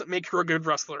her doesn't make her a good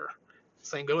wrestler.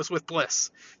 Same goes with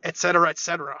Bliss, etc.,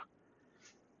 etc.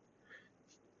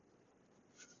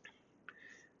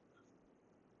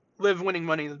 Liv winning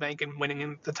Money in the Bank and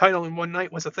winning the title in one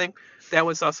night was a thing. That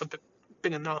was also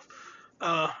big enough.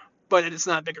 But it is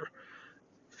not bigger.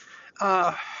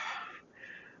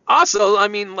 Also, I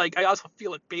mean, like, I also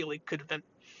feel like Bayley could have been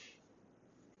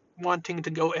wanting to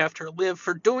go after Liv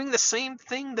for doing the same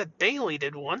thing that Bayley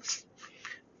did once.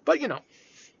 But, you know.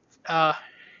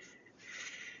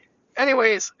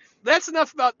 Anyways, that's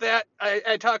enough about that.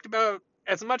 I talked about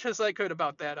as much as I could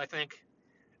about that, I think.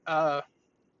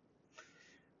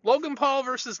 Logan Paul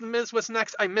versus The Miz was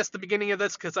next. I missed the beginning of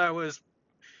this because I was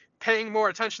paying more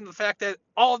attention to the fact that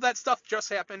all of that stuff just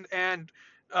happened and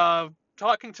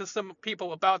talking to some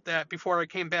people about that before I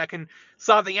came back and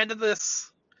saw the end of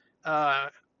this.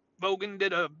 Logan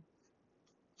did a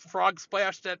frog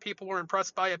splash that people were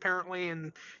impressed by apparently,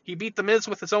 and he beat the Miz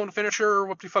with his own finisher.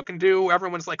 What do you fucking do?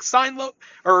 Everyone's like,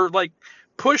 or like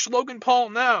push Logan Paul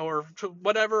now or to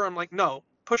whatever. I'm like, no,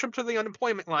 push him to the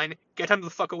unemployment line. Get him the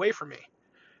fuck away from me.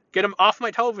 Get him off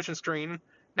my television screen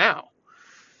now.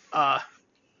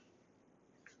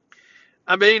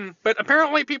 I mean, but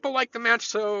apparently people like the match,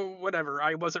 so whatever.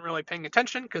 I wasn't really paying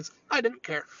attention because I didn't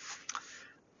care.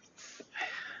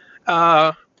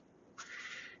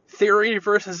 Theory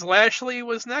versus Lashley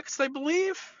was next, I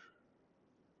believe.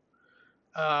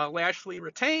 Lashley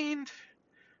retained.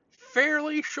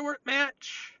 Fairly short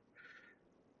match.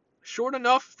 Short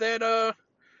enough that, I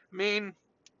mean,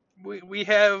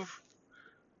 we're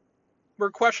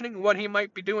questioning what he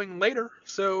might be doing later.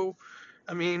 So,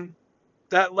 I mean,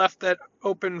 that left that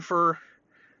open for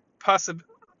the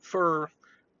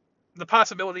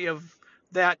possibility of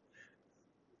that,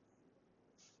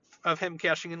 of him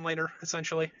cashing in later,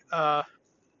 essentially.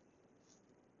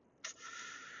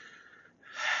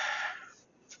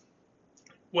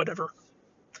 Whatever.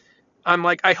 I'm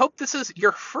like, I hope this is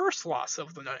your first loss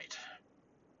of the night.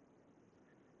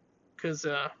 Because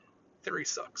Theory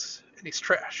sucks, and he's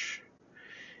trash.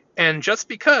 And just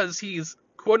because he's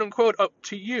quote-unquote up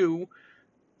to you,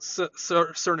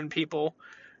 certain people,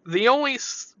 the only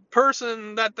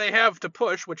person that they have to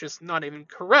push, which is not even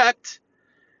correct,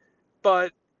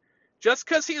 but just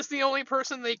because he is the only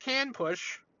person they can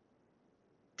push,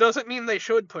 doesn't mean they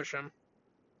should push him.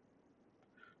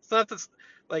 It's not this,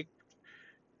 like,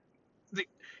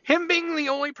 him being the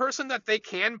only person that they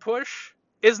can push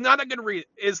is not a good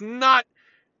is not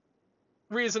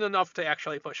reason enough to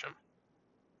actually push him.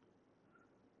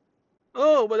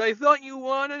 Oh, but I thought you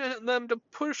wanted them to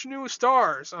push new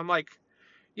stars. I'm like,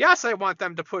 yes, I want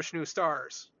them to push new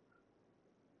stars.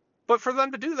 But for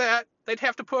them to do that, they'd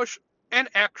have to push an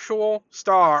actual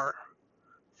star.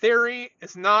 Theory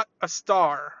is not a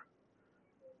star.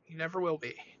 He never will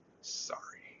be. Sorry.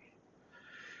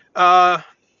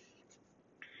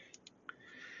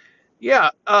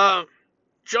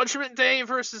 Judgment Day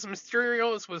versus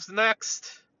Mysterios was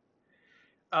next.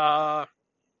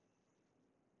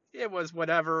 It was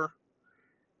whatever.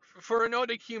 For a no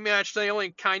DQ match, they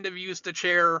only kind of used a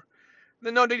chair.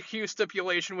 The no DQ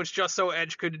stipulation was just so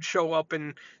Edge could show up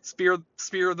and spear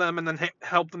them and then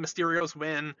help the Mysterios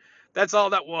win. That's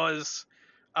all that was.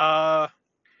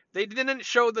 They didn't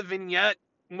show the vignette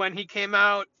when he came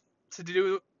out to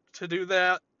do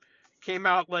that. Came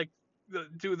out like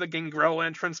do the Gangrel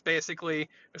entrance basically.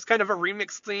 It was kind of a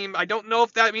remix theme. I don't know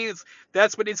if that means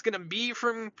that's what he's gonna be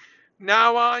from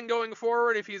now on going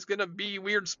forward, if he's gonna be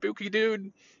weird spooky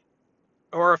dude,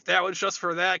 or if that was just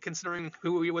for that, considering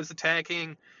who he was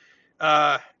attacking.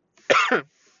 I'm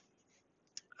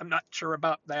not sure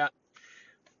about that,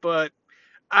 but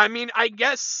I mean, I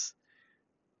guess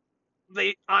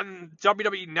they on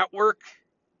WWE Network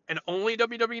and only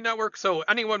WWE Network, so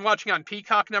anyone watching on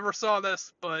Peacock never saw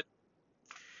this, but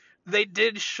they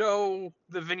did show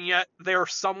the vignette there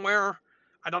somewhere.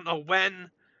 I don't know when.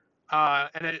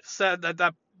 And it said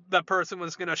that person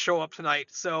was going to show up tonight.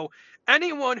 So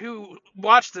anyone who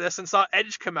watched this and saw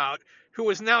Edge come out, who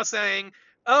is now saying,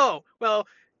 oh, well,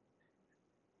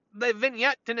 the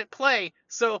vignette didn't play,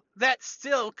 so that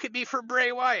still could be for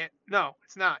Bray Wyatt. No,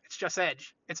 it's not. It's just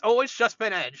Edge. It's always just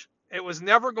been Edge. It was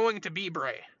never going to be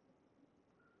Bray.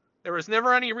 There was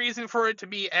never any reason for it to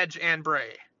be Edge and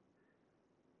Bray.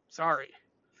 Sorry.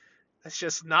 That's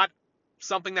just not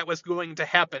something that was going to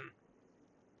happen.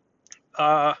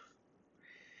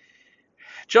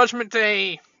 Judgment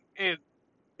Day,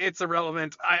 it's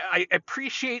irrelevant. I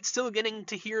appreciate still getting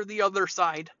to hear the other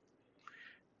side.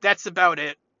 That's about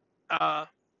it. I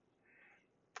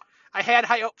had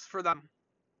high hopes for them,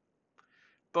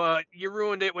 but you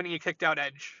ruined it when you kicked out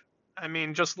Edge. I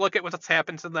mean, just look at what's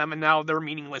happened to them, and now they're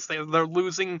meaningless. They're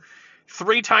losing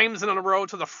 3 times in a row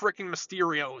to the freaking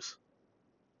Mysterios.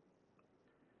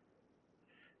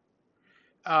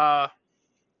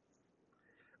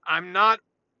 I'm not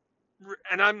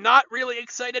really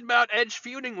excited about Edge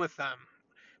feuding with them.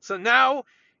 So now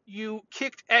you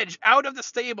kicked Edge out of the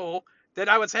stable that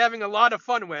I was having a lot of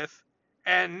fun with,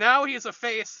 and now he's a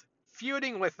face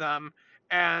feuding with them,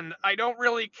 and I don't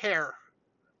really care,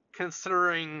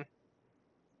 considering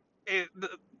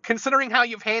how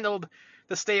you've handled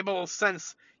the stable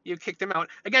since you kicked him out.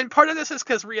 Again, part of this is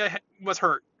because Rhea was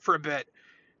hurt for a bit,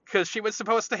 because she was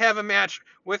supposed to have a match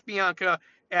with Bianca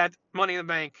at Money in the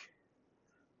Bank.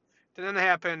 Didn't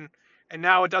happen, and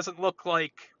now it doesn't look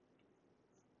like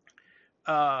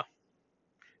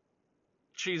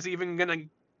she's even gonna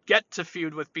get to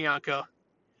feud with Bianca.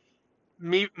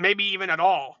 Maybe even at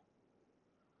all.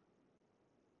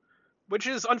 which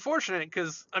is unfortunate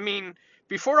because, I mean,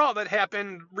 before all that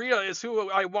happened, Rhea is who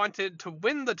I wanted to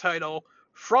win the title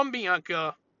from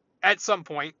Bianca at some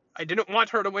point. I didn't want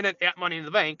her to win it at Money in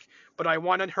the Bank, but I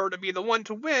wanted her to be the one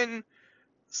to win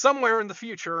somewhere in the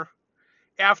future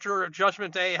after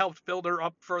Judgment Day helped build her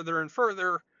up further and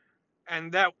further,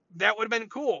 and that would have been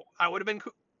cool. I would have been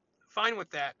fine with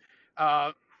that.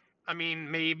 I mean,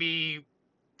 maybe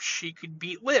she could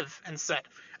beat Liv instead.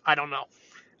 I don't know.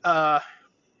 Uh,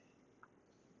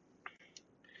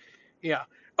 yeah.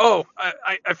 Oh,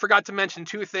 I forgot to mention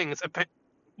two things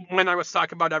when I was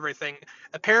talking about everything.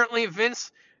 Apparently,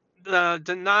 Vince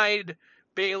denied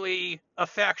Bayley a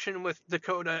faction with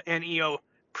Dakota and Io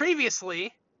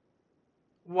previously.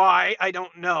 Why, I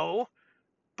don't know.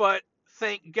 But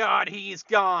thank God he's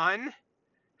gone.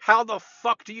 How the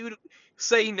fuck do you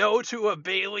say no to a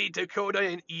Bayley, Dakota,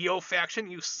 and Io faction,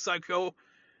 you psycho?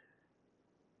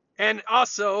 And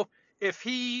also, if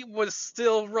he was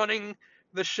still running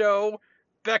the show,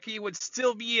 Becky would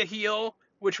still be a heel,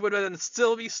 which would then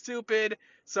still be stupid.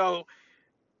 So,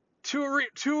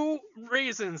 two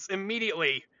reasons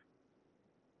immediately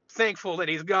thankful that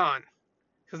he's gone.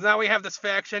 Because now we have this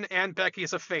faction and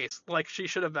Becky's a face, like she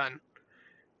should have been.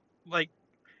 Like,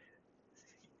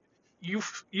 you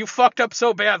fucked up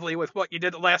so badly with what you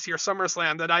did at last year's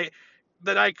SummerSlam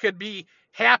that I could be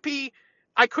happy.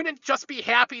 I couldn't just be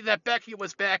happy that Becky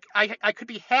was back. I could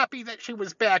be happy that she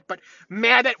was back, but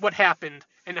mad at what happened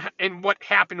and what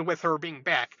happened with her being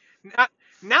back.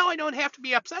 Now I don't have to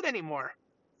be upset anymore.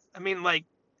 I mean, like,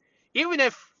 even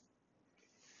if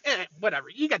whatever,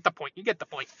 you get the point. You get the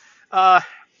point.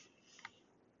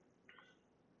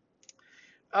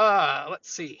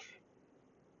 Let's see.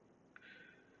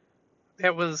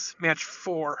 That was match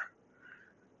 4.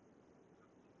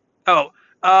 Oh,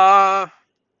 Pat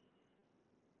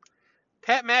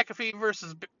McAfee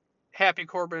versus Happy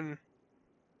Corbin.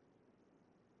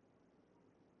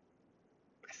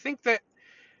 I think that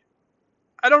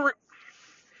I don't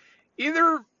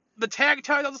either the tag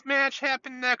titles match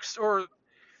happened next or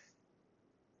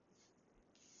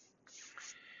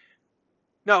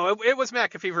no, it was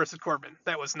McAfee versus Corbin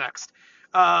that was next.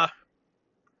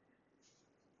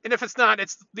 And if it's not,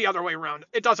 it's the other way around.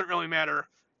 It doesn't really matter.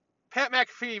 Pat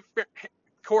McAfee,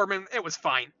 Corbin, it was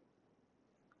fine.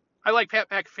 I like Pat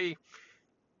McAfee.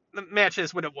 The match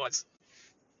is what it was.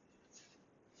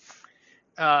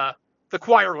 The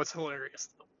choir was hilarious.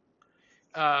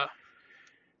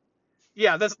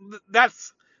 Yeah,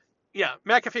 that's yeah.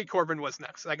 McAfee Corbin was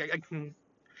next. I can,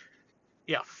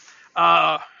 yeah.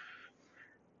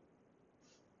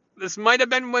 This might have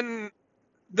been when.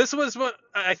 This was when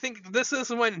I think this is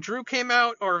when Drew came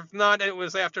out, or if not, it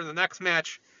was after the next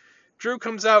match. Drew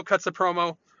comes out, cuts a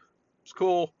promo. It's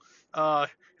cool.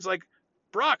 He's like,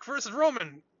 Brock versus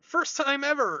Roman, first time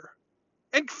ever,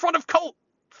 in front of Colt.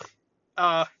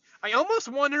 I almost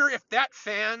wonder if that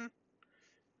fan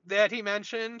that he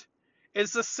mentioned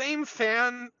is the same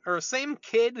fan or same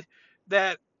kid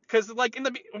that, because like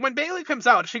when Bayley comes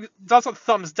out, she does a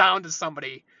thumbs down to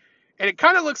somebody, and it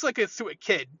kind of looks like it's to a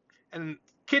kid, and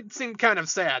kid seemed kind of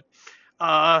sad.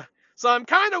 So I'm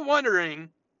kind of wondering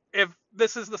if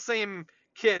this is the same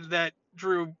kid that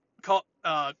Drew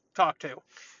talked to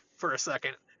for a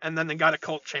second, and then they got a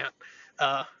Colt chant.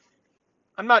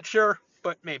 I'm not sure,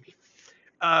 but maybe.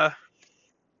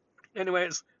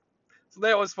 Anyways, so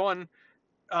that was fun.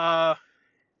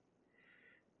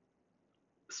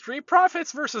 Street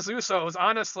Profits versus Usos.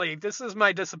 Honestly, this is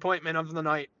my disappointment of the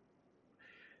night.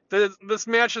 This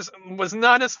match was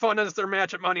not as fun as their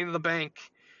match at Money in the Bank.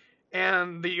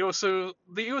 And the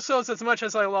Usos, as much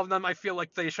as I love them, I feel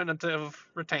like they shouldn't have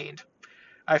retained.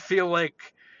 I feel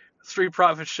like Street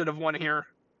Profits should have won here.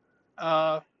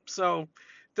 So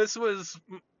this was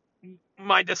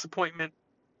my disappointment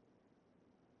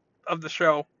of the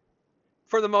show.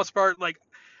 For the most part, like,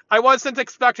 I wasn't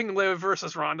expecting Liv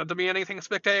versus Ronda to be anything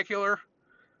spectacular.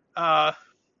 But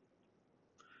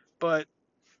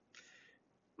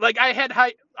like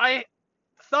I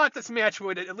thought this match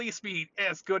would at least be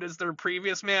as good as their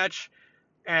previous match,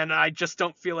 and I just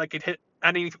don't feel like it hit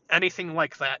anything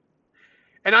like that.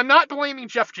 And I'm not blaming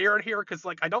Jeff Jarrett here, because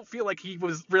like I don't feel like he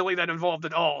was really that involved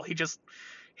at all. He just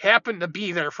happened to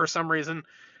be there for some reason.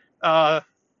 But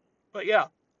yeah,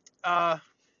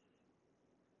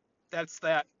 that's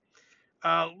that.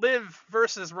 Liv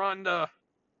versus Ronda.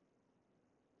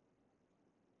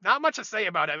 Not much to say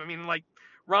about it. I mean, like,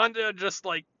 Ronda just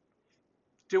like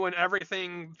doing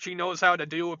everything she knows how to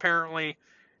do apparently,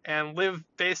 and Liv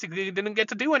basically didn't get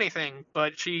to do anything,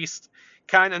 but she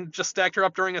kind of just stacked her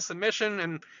up during a submission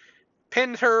and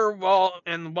pinned her while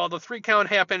the 3 count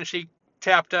happened. She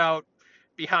tapped out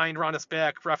behind Ronda's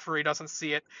back. Referee doesn't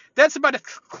see it. That's about as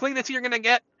clean as you're going to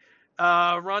get.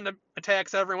 Ronda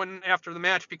attacks everyone after the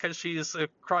match because she's a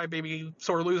crybaby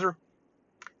sore loser.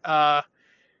 I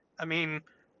mean,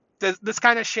 this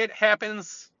kind of shit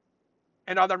happens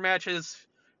in other matches,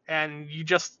 and you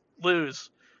just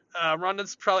lose.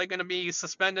 Ronda's probably going to be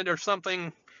suspended or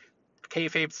something.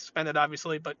 Kayfabe suspended,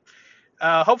 obviously, but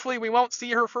hopefully we won't see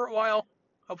her for a while.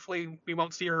 Hopefully we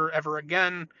won't see her ever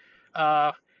again.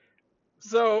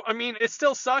 So, I mean, it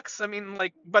still sucks. I mean,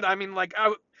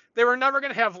 they were never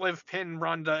going to have Liv pin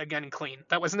Ronda again clean.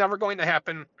 That was never going to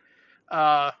happen.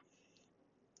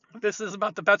 This is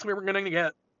about the best we were going to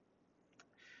get.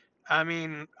 I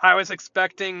mean, I was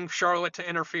expecting Charlotte to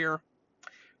interfere,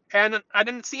 and I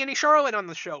didn't see any Charlotte on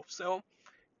the show, so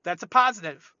that's a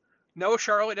positive. No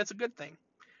Charlotte, it's a good thing.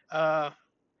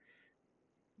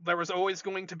 There was always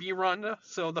going to be Ronda,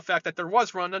 so the fact that there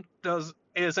was Ronda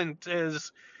isn't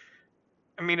as...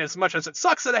 I mean, as much as it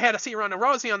sucks that I had to see Ronda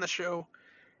Rousey on the show,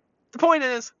 the point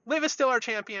is, Liv is still our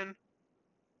champion.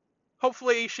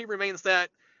 Hopefully she remains that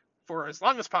for as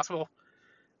long as possible,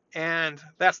 and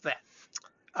that's that.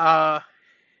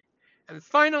 And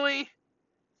finally,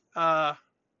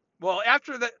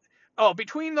 after that,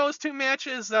 between those two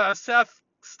matches, Seth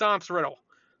stomps Riddle.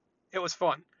 It was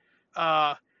fun.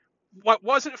 What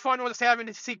wasn't fun was having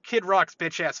to see Kid Rock's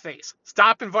bitch-ass face.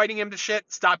 Stop inviting him to shit.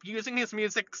 Stop using his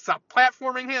music. Stop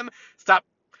platforming him. Stop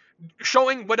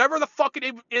showing whatever the fuck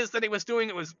it is that he was doing.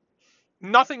 It was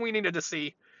nothing we needed to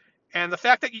see. And the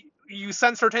fact that you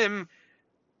censored him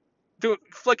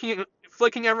flicking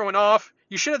everyone off,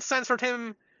 you should have censored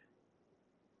him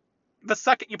the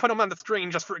second you put him on the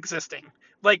screen just for existing.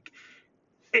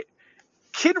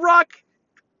 Kid Rock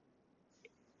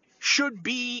should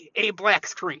be a black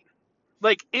screen.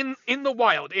 In the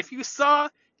wild, if you saw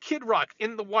Kid Rock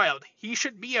in the wild, he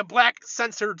should be a black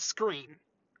censored screen.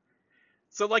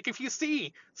 So, if you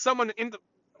see someone in the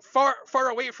far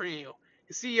away from you,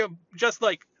 you see just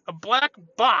a black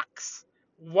box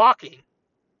walking,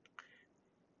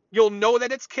 you'll know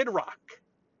that it's Kid Rock,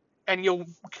 and you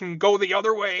can go the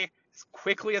other way as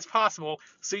quickly as possible,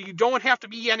 so you don't have to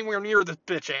be anywhere near this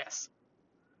bitch ass.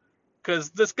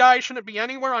 Because this guy shouldn't be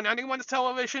anywhere on anyone's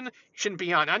television. He shouldn't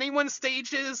be on anyone's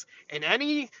stages, in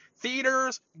any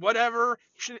theaters, whatever.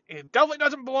 He definitely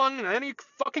doesn't belong in any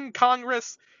fucking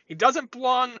Congress. He doesn't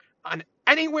belong on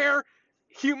anywhere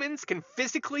humans can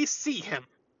physically see him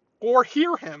or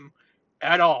hear him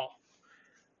at all.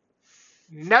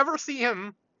 Never see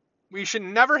him. We should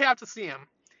never have to see him.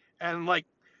 And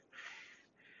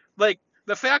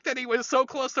the fact that he was so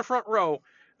close to front row,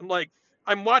 and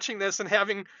I'm watching this and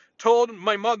having told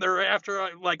my mother after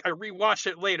I rewatched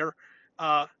it later,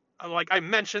 I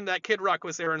mentioned that Kid Rock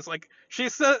was there, and it's she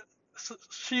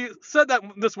said that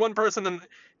this one person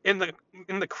in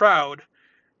the crowd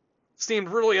seemed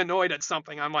really annoyed at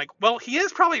something. I'm well, he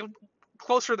is probably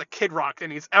closer to Kid Rock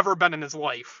than he's ever been in his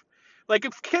life.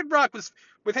 If Kid Rock was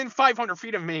within 500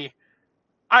 feet of me,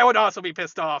 I would also be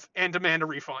pissed off and demand a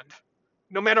refund.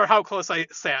 No matter how close I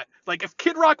sat. If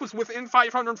Kid Rock was within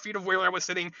 500 feet of where I was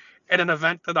sitting at an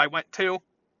event that I went to,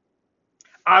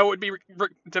 I would be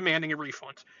demanding a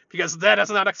refund. Because that is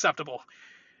not acceptable.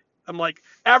 I'm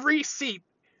every seat,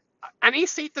 any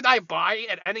seat that I buy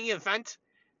at any event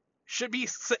should be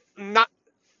not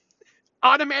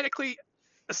automatically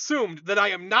assumed that I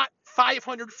am not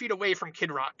 500 feet away from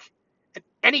Kid Rock at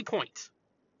any point.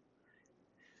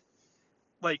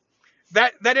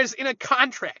 That is in a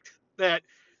contract that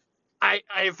I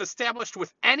have established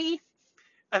with any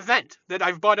event that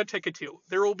I've bought a ticket to.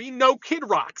 There will be no Kid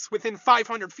Rocks within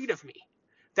 500 feet of me.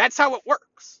 That's how it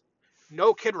works.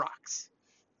 No Kid Rocks.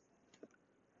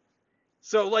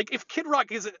 So, if Kid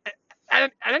Rock is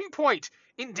at any point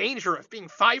in danger of being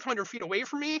 500 feet away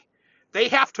from me, they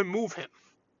have to move him.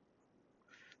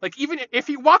 Even if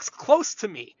he walks close to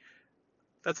me,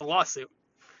 that's a lawsuit.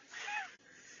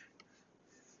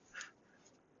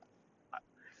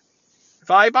 If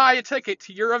I buy a ticket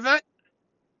to your event,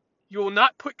 you will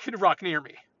not put Kid Rock near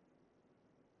me.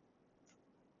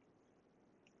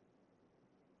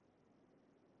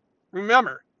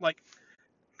 Remember,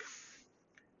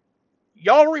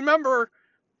 y'all remember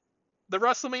the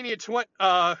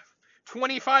WrestleMania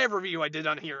 25 review I did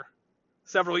on here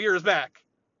several years back.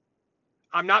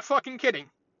 I'm not fucking kidding.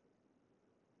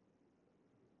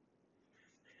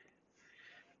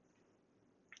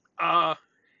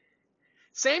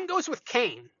 Same goes with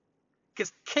Kane,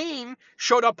 because Kane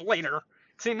showed up later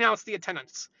to announce the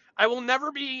attendance. I will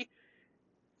never be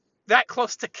that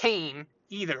close to Kane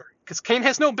either, because Kane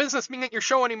has no business being at your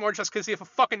show anymore just because he's a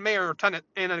fucking mayor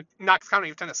in Knox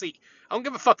County of Tennessee. I don't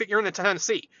give a fuck that you're in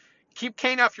Tennessee. Keep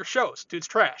Kane off your shows. Dude's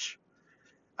trash.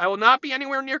 I will not be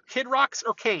anywhere near Kid Rocks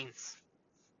or Kane's.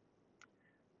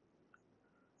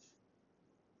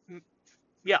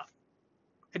 Yeah.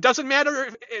 It doesn't matter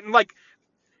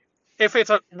if it's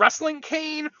a wrestling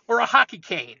cane or a hockey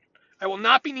cane. I will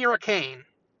not be near a cane.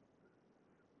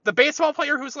 The baseball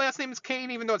player whose last name is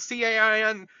Kane, even though it's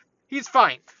C-A-I-N, he's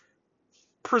fine.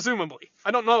 Presumably. I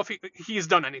don't know if he's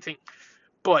done anything.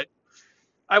 But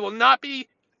I will not be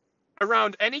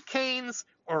around any Canes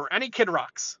or any Kid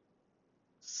Rocks.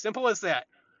 Simple as that.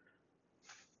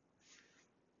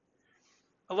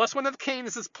 Unless one of the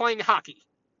Canes is playing hockey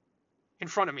in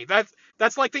front of me.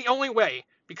 That's like the only way.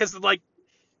 Because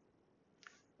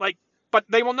but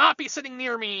they will not be sitting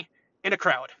near me in a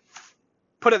crowd.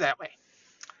 Put it that way.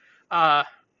 I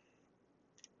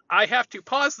have to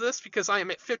pause this because I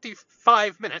am at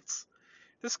 55 minutes.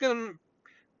 This is going to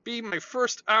be my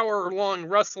first hour-long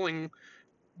wrestling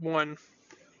one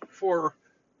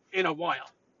in a while.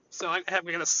 So I'm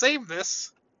going to save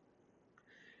this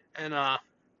and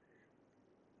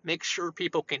make sure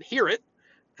people can hear it,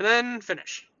 and then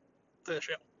finish the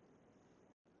show.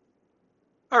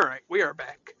 Alright, we are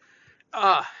back.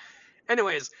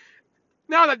 Anyways,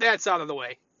 now that that's out of the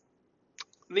way,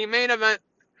 the main event,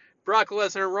 Brock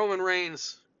Lesnar, Roman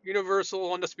Reigns,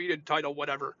 Universal Undisputed title,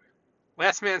 whatever.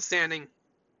 Last man standing.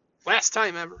 Last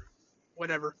time ever.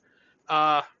 Whatever.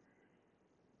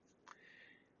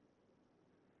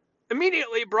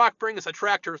 Immediately, Brock brings a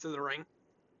tractor to the ring.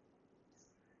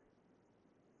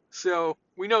 So,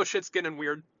 we know shit's getting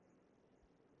weird.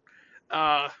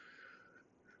 I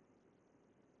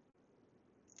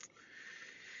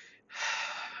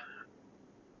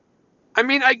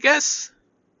mean,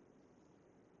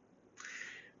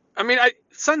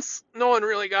 since no one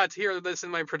really got to hear this in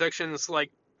my predictions,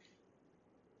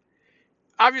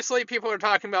 obviously people are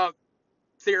talking about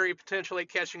Theory potentially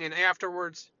catching in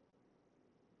afterwards.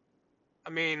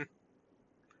 I mean,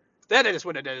 that is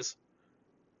what it is.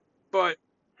 But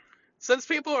since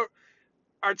people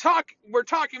we're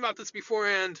talking about this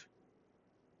beforehand,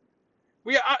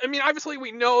 obviously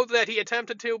we know that he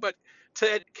attempted to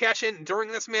cash in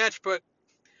during this match, but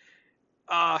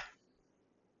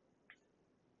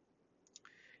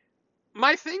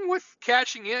my thing with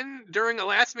cashing in during a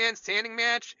last man standing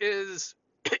match is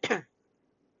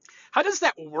how does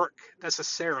that work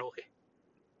necessarily?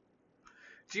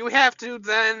 Do you have to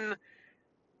then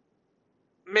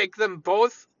make them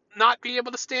both not be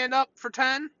able to stand up for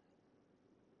 10?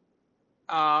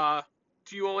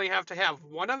 Do you only have to have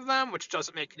one of them, which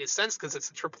doesn't make any sense because it's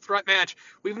a triple threat match?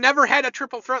 We've never had a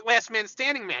triple threat last man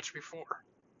standing match before.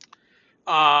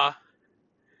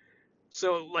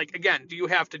 So again, do you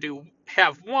have to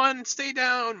have one stay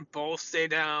down, both stay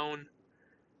down?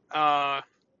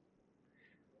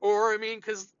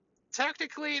 Because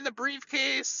technically the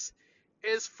briefcase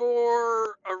is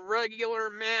for a regular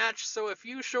match, so if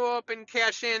you show up and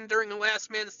cash in during a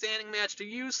last man standing match, do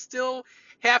you still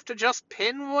have to just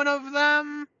pin one of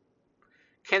them?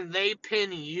 Can they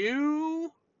pin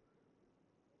you?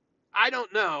 I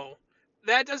don't know.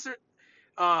 That doesn't,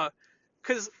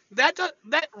 because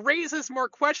that raises more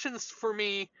questions for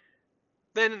me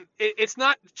than it's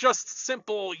not just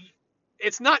simple.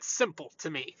 It's not simple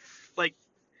to me,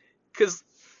 because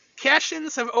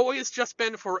cash-ins have always just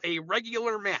been for a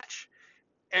regular match.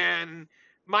 And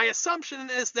my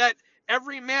assumption is that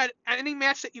any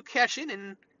match that you cash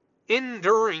in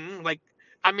during,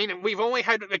 we've only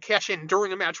had to cash in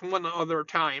during a match one other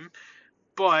time,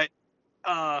 but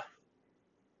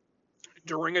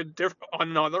during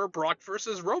another Brock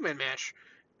versus Roman match,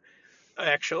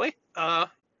 actually.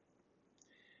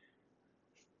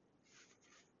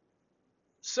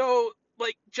 So,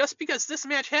 just because this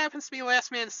match happens to be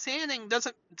last man standing, does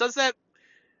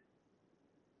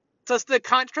the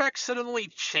contract suddenly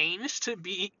change to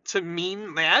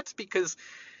mean that? Because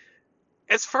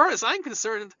as far as I'm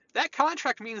concerned, that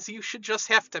contract means you should just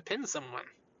have to pin someone.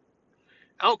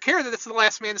 I don't care that it's the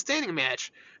last man standing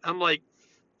match. I'm like,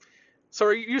 so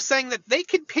are you saying that they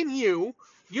could pin you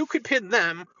could pin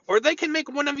them, or they can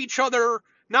make one of each other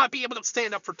not be able to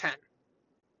stand up for 10?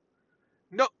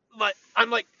 No,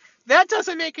 I'm like, that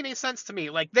doesn't make any sense to me.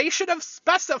 They should have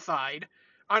specified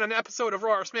on an episode of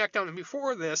Raw or SmackDown and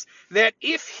before this that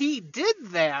if he did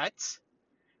that,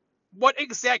 what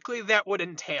exactly that would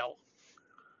entail.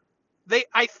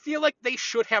 I feel like they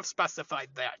should have specified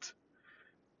that.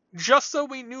 Just so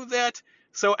we knew that,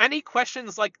 so any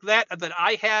questions like that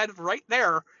I had right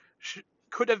there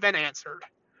could have been answered.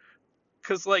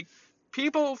 Because,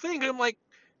 people think, I'm like,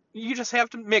 you just have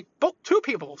to make two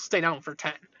people stay down for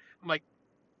 10. I'm like,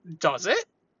 does it?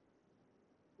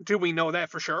 Do we know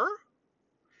that for sure?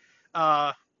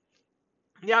 Uh,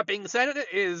 yeah, being said,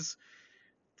 is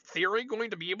Theory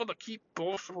going to be able to keep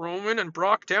both Roman and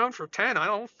Brock down for 10? I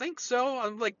don't think so.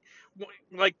 I'm like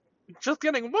just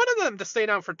getting one of them to stay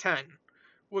down for 10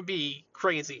 would be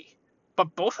crazy.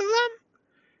 But both of them?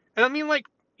 And I mean, like,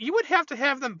 you would have to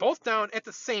have them both down at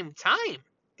the same time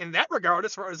in that regard,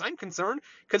 as far as I'm concerned,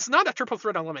 because it's not a triple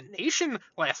threat elimination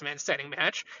last man standing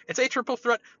match. It's a triple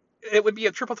threat. It would be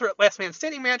a triple threat last man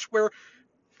standing match where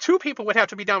two people would have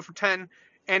to be down for 10,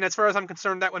 and as far as I'm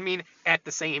concerned, that would mean at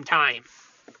the same time.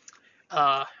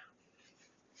 Uh,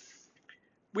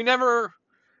 we never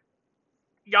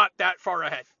got that far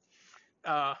ahead.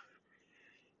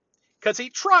 Because he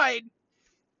tried,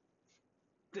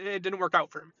 it didn't work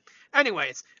out for him.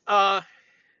 Anyways,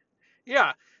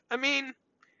 yeah, I mean,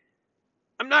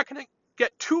 I'm not going to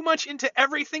get too much into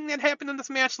everything that happened in this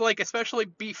match, like, especially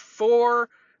before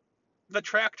the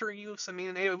tractor use. I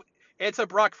mean, it's a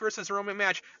Brock versus Roman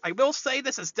match. I will say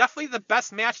this is definitely the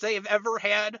best match they have ever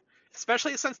had,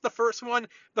 especially since the first one.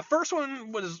 The first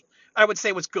one was, I would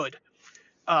say, was good.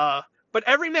 But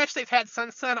every match they've had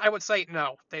since then, I would say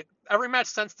no. Every match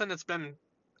since then has been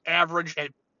average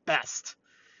at best.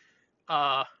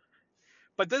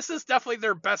 But this is definitely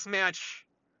their best match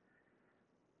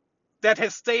that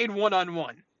has stayed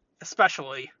one-on-one,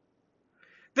 especially.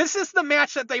 This is the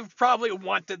match that they've probably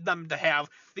wanted them to have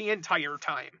the entire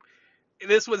time.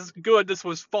 This was good, this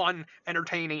was fun,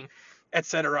 entertaining,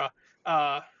 etc.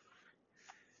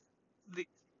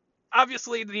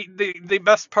 Obviously, the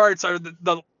best parts are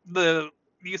the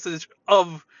usage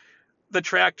of the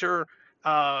tractor.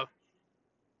 At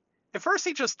first,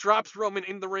 he just drops Roman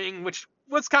in the ring, which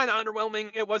was kind of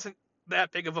underwhelming. It wasn't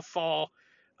that big of a fall.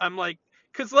 I'm like,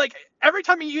 because like every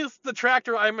time he used the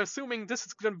tractor, I'm assuming this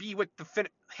is going to be with the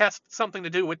has something to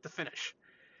do with the finish.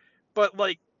 But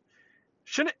like,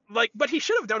 shouldn't like what he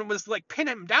should have done was like pin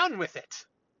him down with it.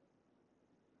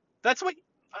 That's what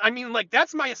I mean. Like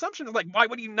that's my assumption. Like, why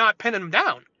would he not pin him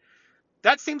down?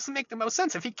 That seems to make the most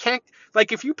sense. If he can't,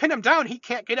 like, if you pin him down, he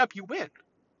can't get up. You win.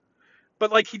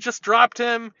 But like, he just dropped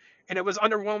him, and it was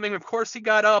underwhelming. Of course, he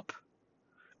got up.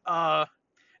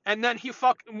 And then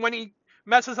when he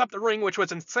messes up the ring, which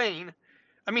was insane.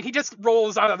 I mean, he just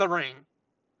rolls out of the ring.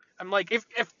 I'm like, if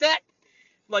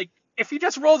he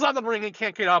just rolls out of the ring and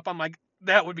can't get up, I'm like,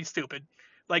 that would be stupid.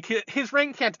 Like his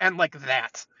ring can't end like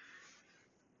that.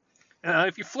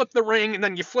 If you flip the ring and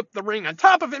then you flip the ring on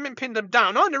top of him and pin him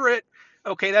down under it,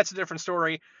 okay, that's a different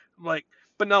story. Like,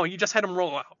 but no, you just had him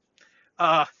roll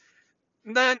out.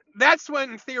 Then that's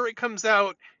when Theory comes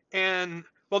out, and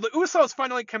well, the Usos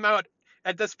finally come out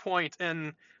at this point,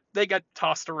 and they get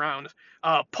tossed around.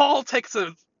 Paul takes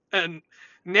a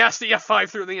nasty F5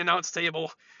 through the announce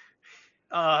table.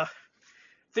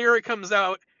 Theory comes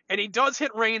out, and he does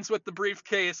hit Reigns with the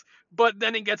briefcase, but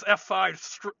then he gets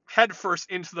F5 headfirst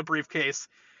into the briefcase,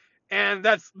 and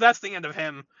that's the end of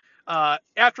him.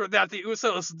 After that, the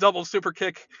Usos double super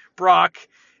kick Brock.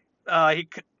 He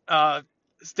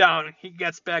is down. He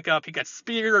gets back up. He gets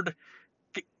speared.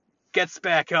 Gets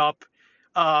back up.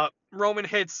 Roman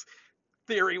hits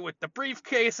Theory with the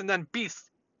briefcase, and then beats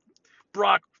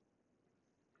Brock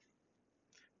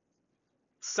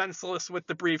senseless with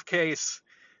the briefcase.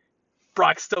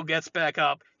 Brock still gets back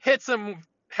up, hits him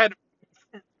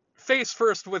face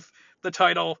first with the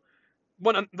title,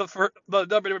 the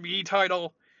WWE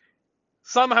title.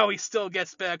 Somehow he still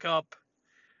gets back up.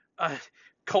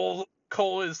 Cole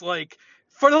is like,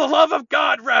 for the love of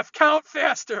God, ref, count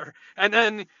faster. And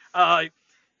then I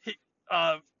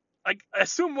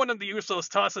assume one of the Usos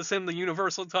tosses him the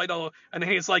Universal title, and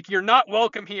he's like, "You're not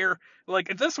welcome here." Like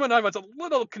at this one, I was a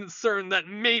little concerned that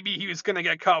maybe he was gonna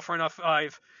get caught for an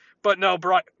F5, but no.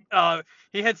 Brock,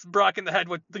 he hits Brock in the head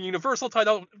with the Universal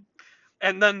title,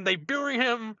 and then they bury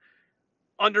him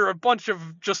under a bunch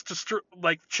of just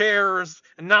like chairs,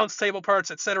 announce table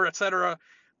parts, etc., etc.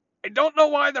 I don't know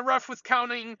why the ref was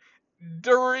counting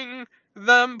during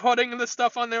them putting the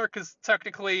stuff on there, because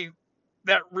technically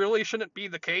that really shouldn't be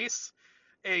the case.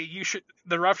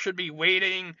 The ref should be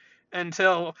waiting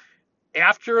until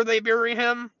after they bury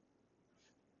him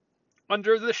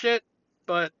under the shit,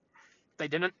 but they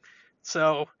didn't.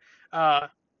 So,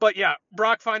 but yeah,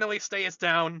 Brock finally stays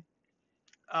down.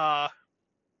 I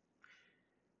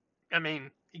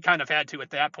mean, he kind of had to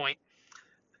at that point.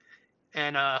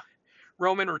 And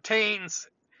Roman retains.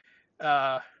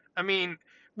 I mean,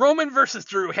 Roman versus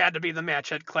Drew had to be the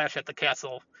match at Clash at the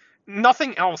Castle.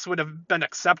 Nothing else would have been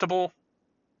acceptable,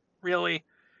 really.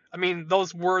 I mean,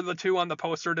 those were the two on the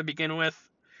poster to begin with.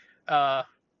 I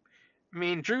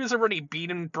mean, Drew's already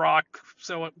beaten Brock,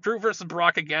 so Drew versus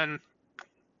Brock again,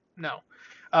 no.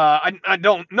 I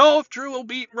don't know if Drew will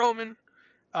beat Roman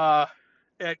at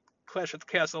Clash at the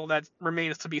Castle. That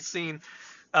remains to be seen.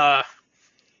 Uh,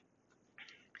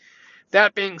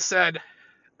 that being said,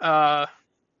 uh,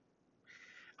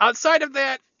 outside of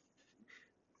that,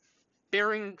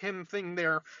 bearing him thing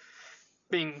there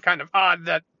being kind of odd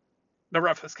that the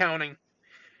ref is counting,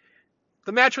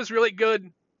 the match was really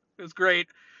good. It was great.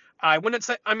 I wouldn't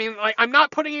say. I mean, like, I'm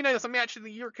not putting it as a match of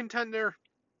the year contender.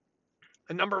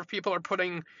 A number of people are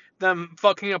putting them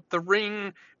fucking up the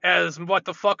ring as what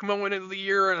the fuck moment of the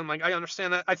year, and I'm like, I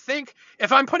understand that. I think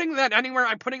if I'm putting that anywhere,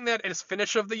 I'm putting that as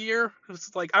finish of the year.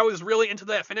 It's like I was really into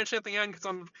that finish at the end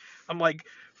because I'm like,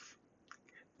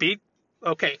 beat,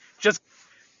 okay, just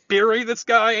bury this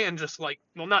guy and just like,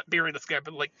 well, not bury this guy,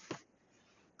 but like,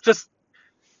 just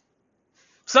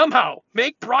somehow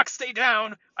make Brock stay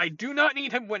down. I do not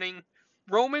need him winning.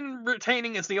 Roman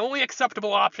retaining is the only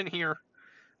acceptable option here.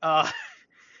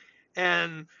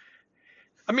 And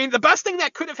I mean, the best thing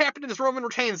that could have happened is Roman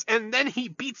retains, and then he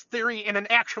beats Theory in an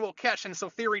actual catch, and so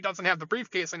Theory doesn't have the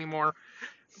briefcase anymore.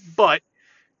 But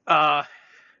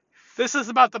this is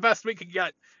about the best we could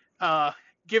get,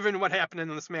 given what happened in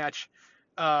this match.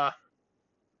 And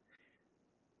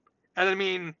I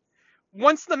mean,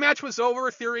 once the match was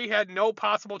over, Theory had no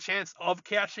possible chance of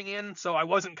cashing in, so I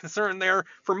wasn't concerned there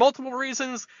for multiple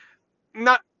reasons.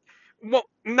 Not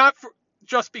for,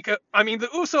 just because, I mean, the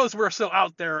Usos were still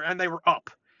out there and they were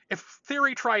up. If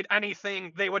Theory tried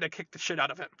anything, they would have kicked the shit out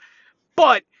of him.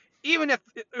 But even if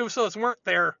Usos weren't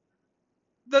there,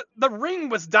 the ring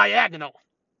was diagonal.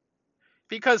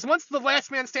 Because once the last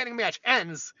man standing match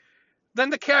ends, then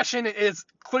the cash-in is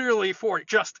clearly for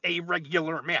just a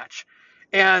regular match.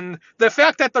 And the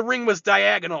fact that the ring was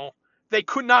diagonal, they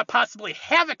could not possibly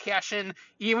have a cash-in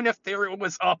even if Theory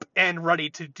was up and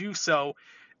ready to do so.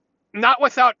 Not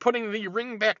without putting the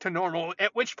ring back to normal,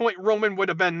 at which point Roman would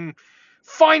have been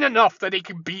fine enough that he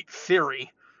could beat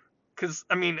Theory. Because,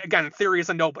 I mean, again, Theory is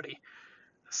a nobody.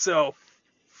 So,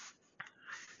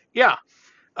 yeah.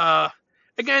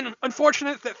 Again,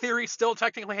 unfortunate that Theory still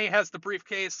technically has the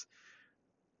briefcase.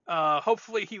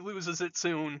 Hopefully he loses it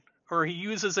soon, or he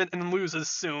uses it and loses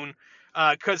soon,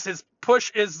 because his push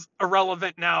is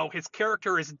irrelevant now. His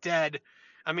character is dead.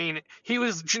 I mean, he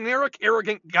was generic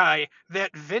arrogant guy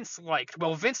that Vince liked.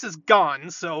 Well, Vince is gone,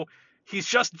 so he's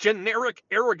just generic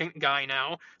arrogant guy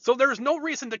now. So there's no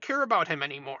reason to care about him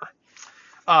anymore.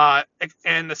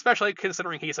 And especially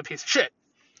considering he's a piece of shit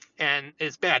and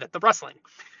is bad at the wrestling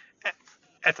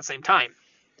at the same time.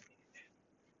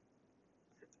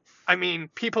 I mean,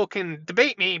 people can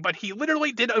debate me, but he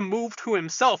literally did a move to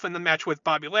himself in the match with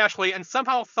Bobby Lashley and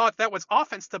somehow thought that was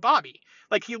offense to Bobby.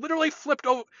 Like, he literally flipped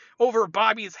over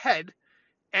Bobby's head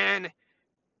and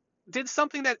did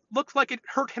something that looked like it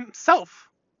hurt himself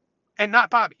and not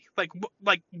Bobby. Like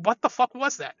what the fuck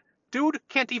was that? Dude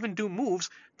can't even do moves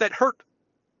that hurt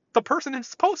the person it's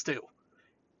supposed to.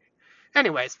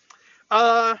 Anyways,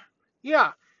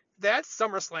 yeah, that's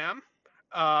SummerSlam.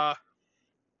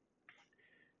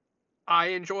 I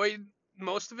enjoyed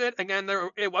most of it. Again,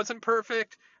 it wasn't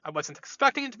perfect. I wasn't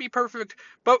expecting it to be perfect,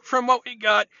 but from what we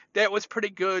got, that was pretty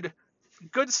good.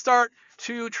 Good start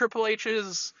to Triple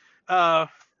H's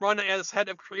run as head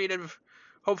of creative.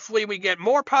 Hopefully we get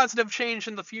more positive change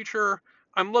in the future.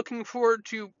 I'm looking forward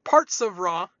to parts of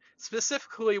Raw,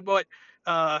 specifically what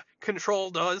Control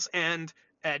does and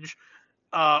Edge.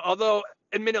 Although,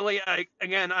 admittedly,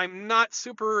 I'm not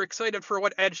super excited for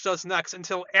what Edge does next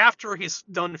until after he's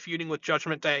done feuding with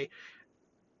Judgment Day.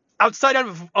 Outside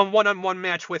of a one-on-one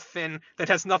match with Finn that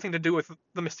has nothing to do with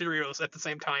the Mysterios at the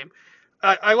same time.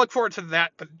 I look forward to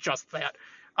that, but just that.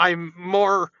 I'm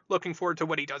more looking forward to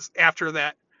what he does after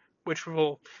that, which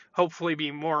will hopefully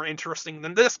be more interesting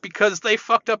than this because they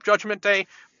fucked up Judgment Day.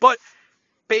 But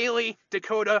Bayley,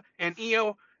 Dakota, and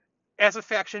Io as a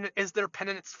faction is their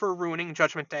penance for ruining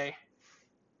Judgment Day,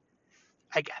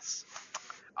 I guess.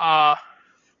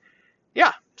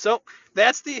 Yeah, so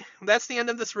that's the end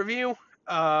of this review.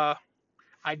 I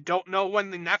don't know when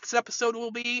the next episode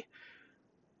will be,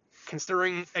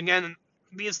 considering, again,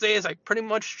 these days I pretty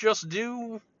much just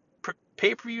do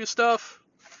pay-per-view stuff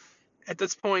at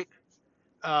this point.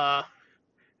 And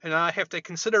I have to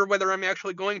consider whether I'm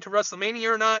actually going to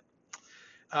WrestleMania or not.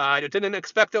 I didn't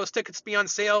expect those tickets to be on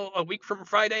sale a week from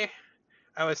Friday.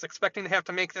 I was expecting to have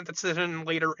to make that decision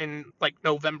later in, like,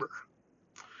 November.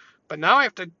 But now I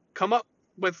have to come up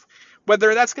with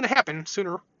whether that's going to happen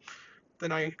sooner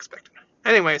than I expected.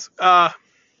 Anyways,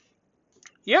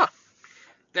 yeah,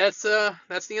 that's the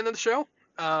end of the show.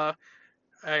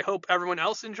 I hope everyone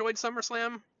else enjoyed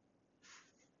SummerSlam.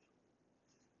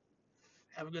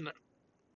 Have a good night.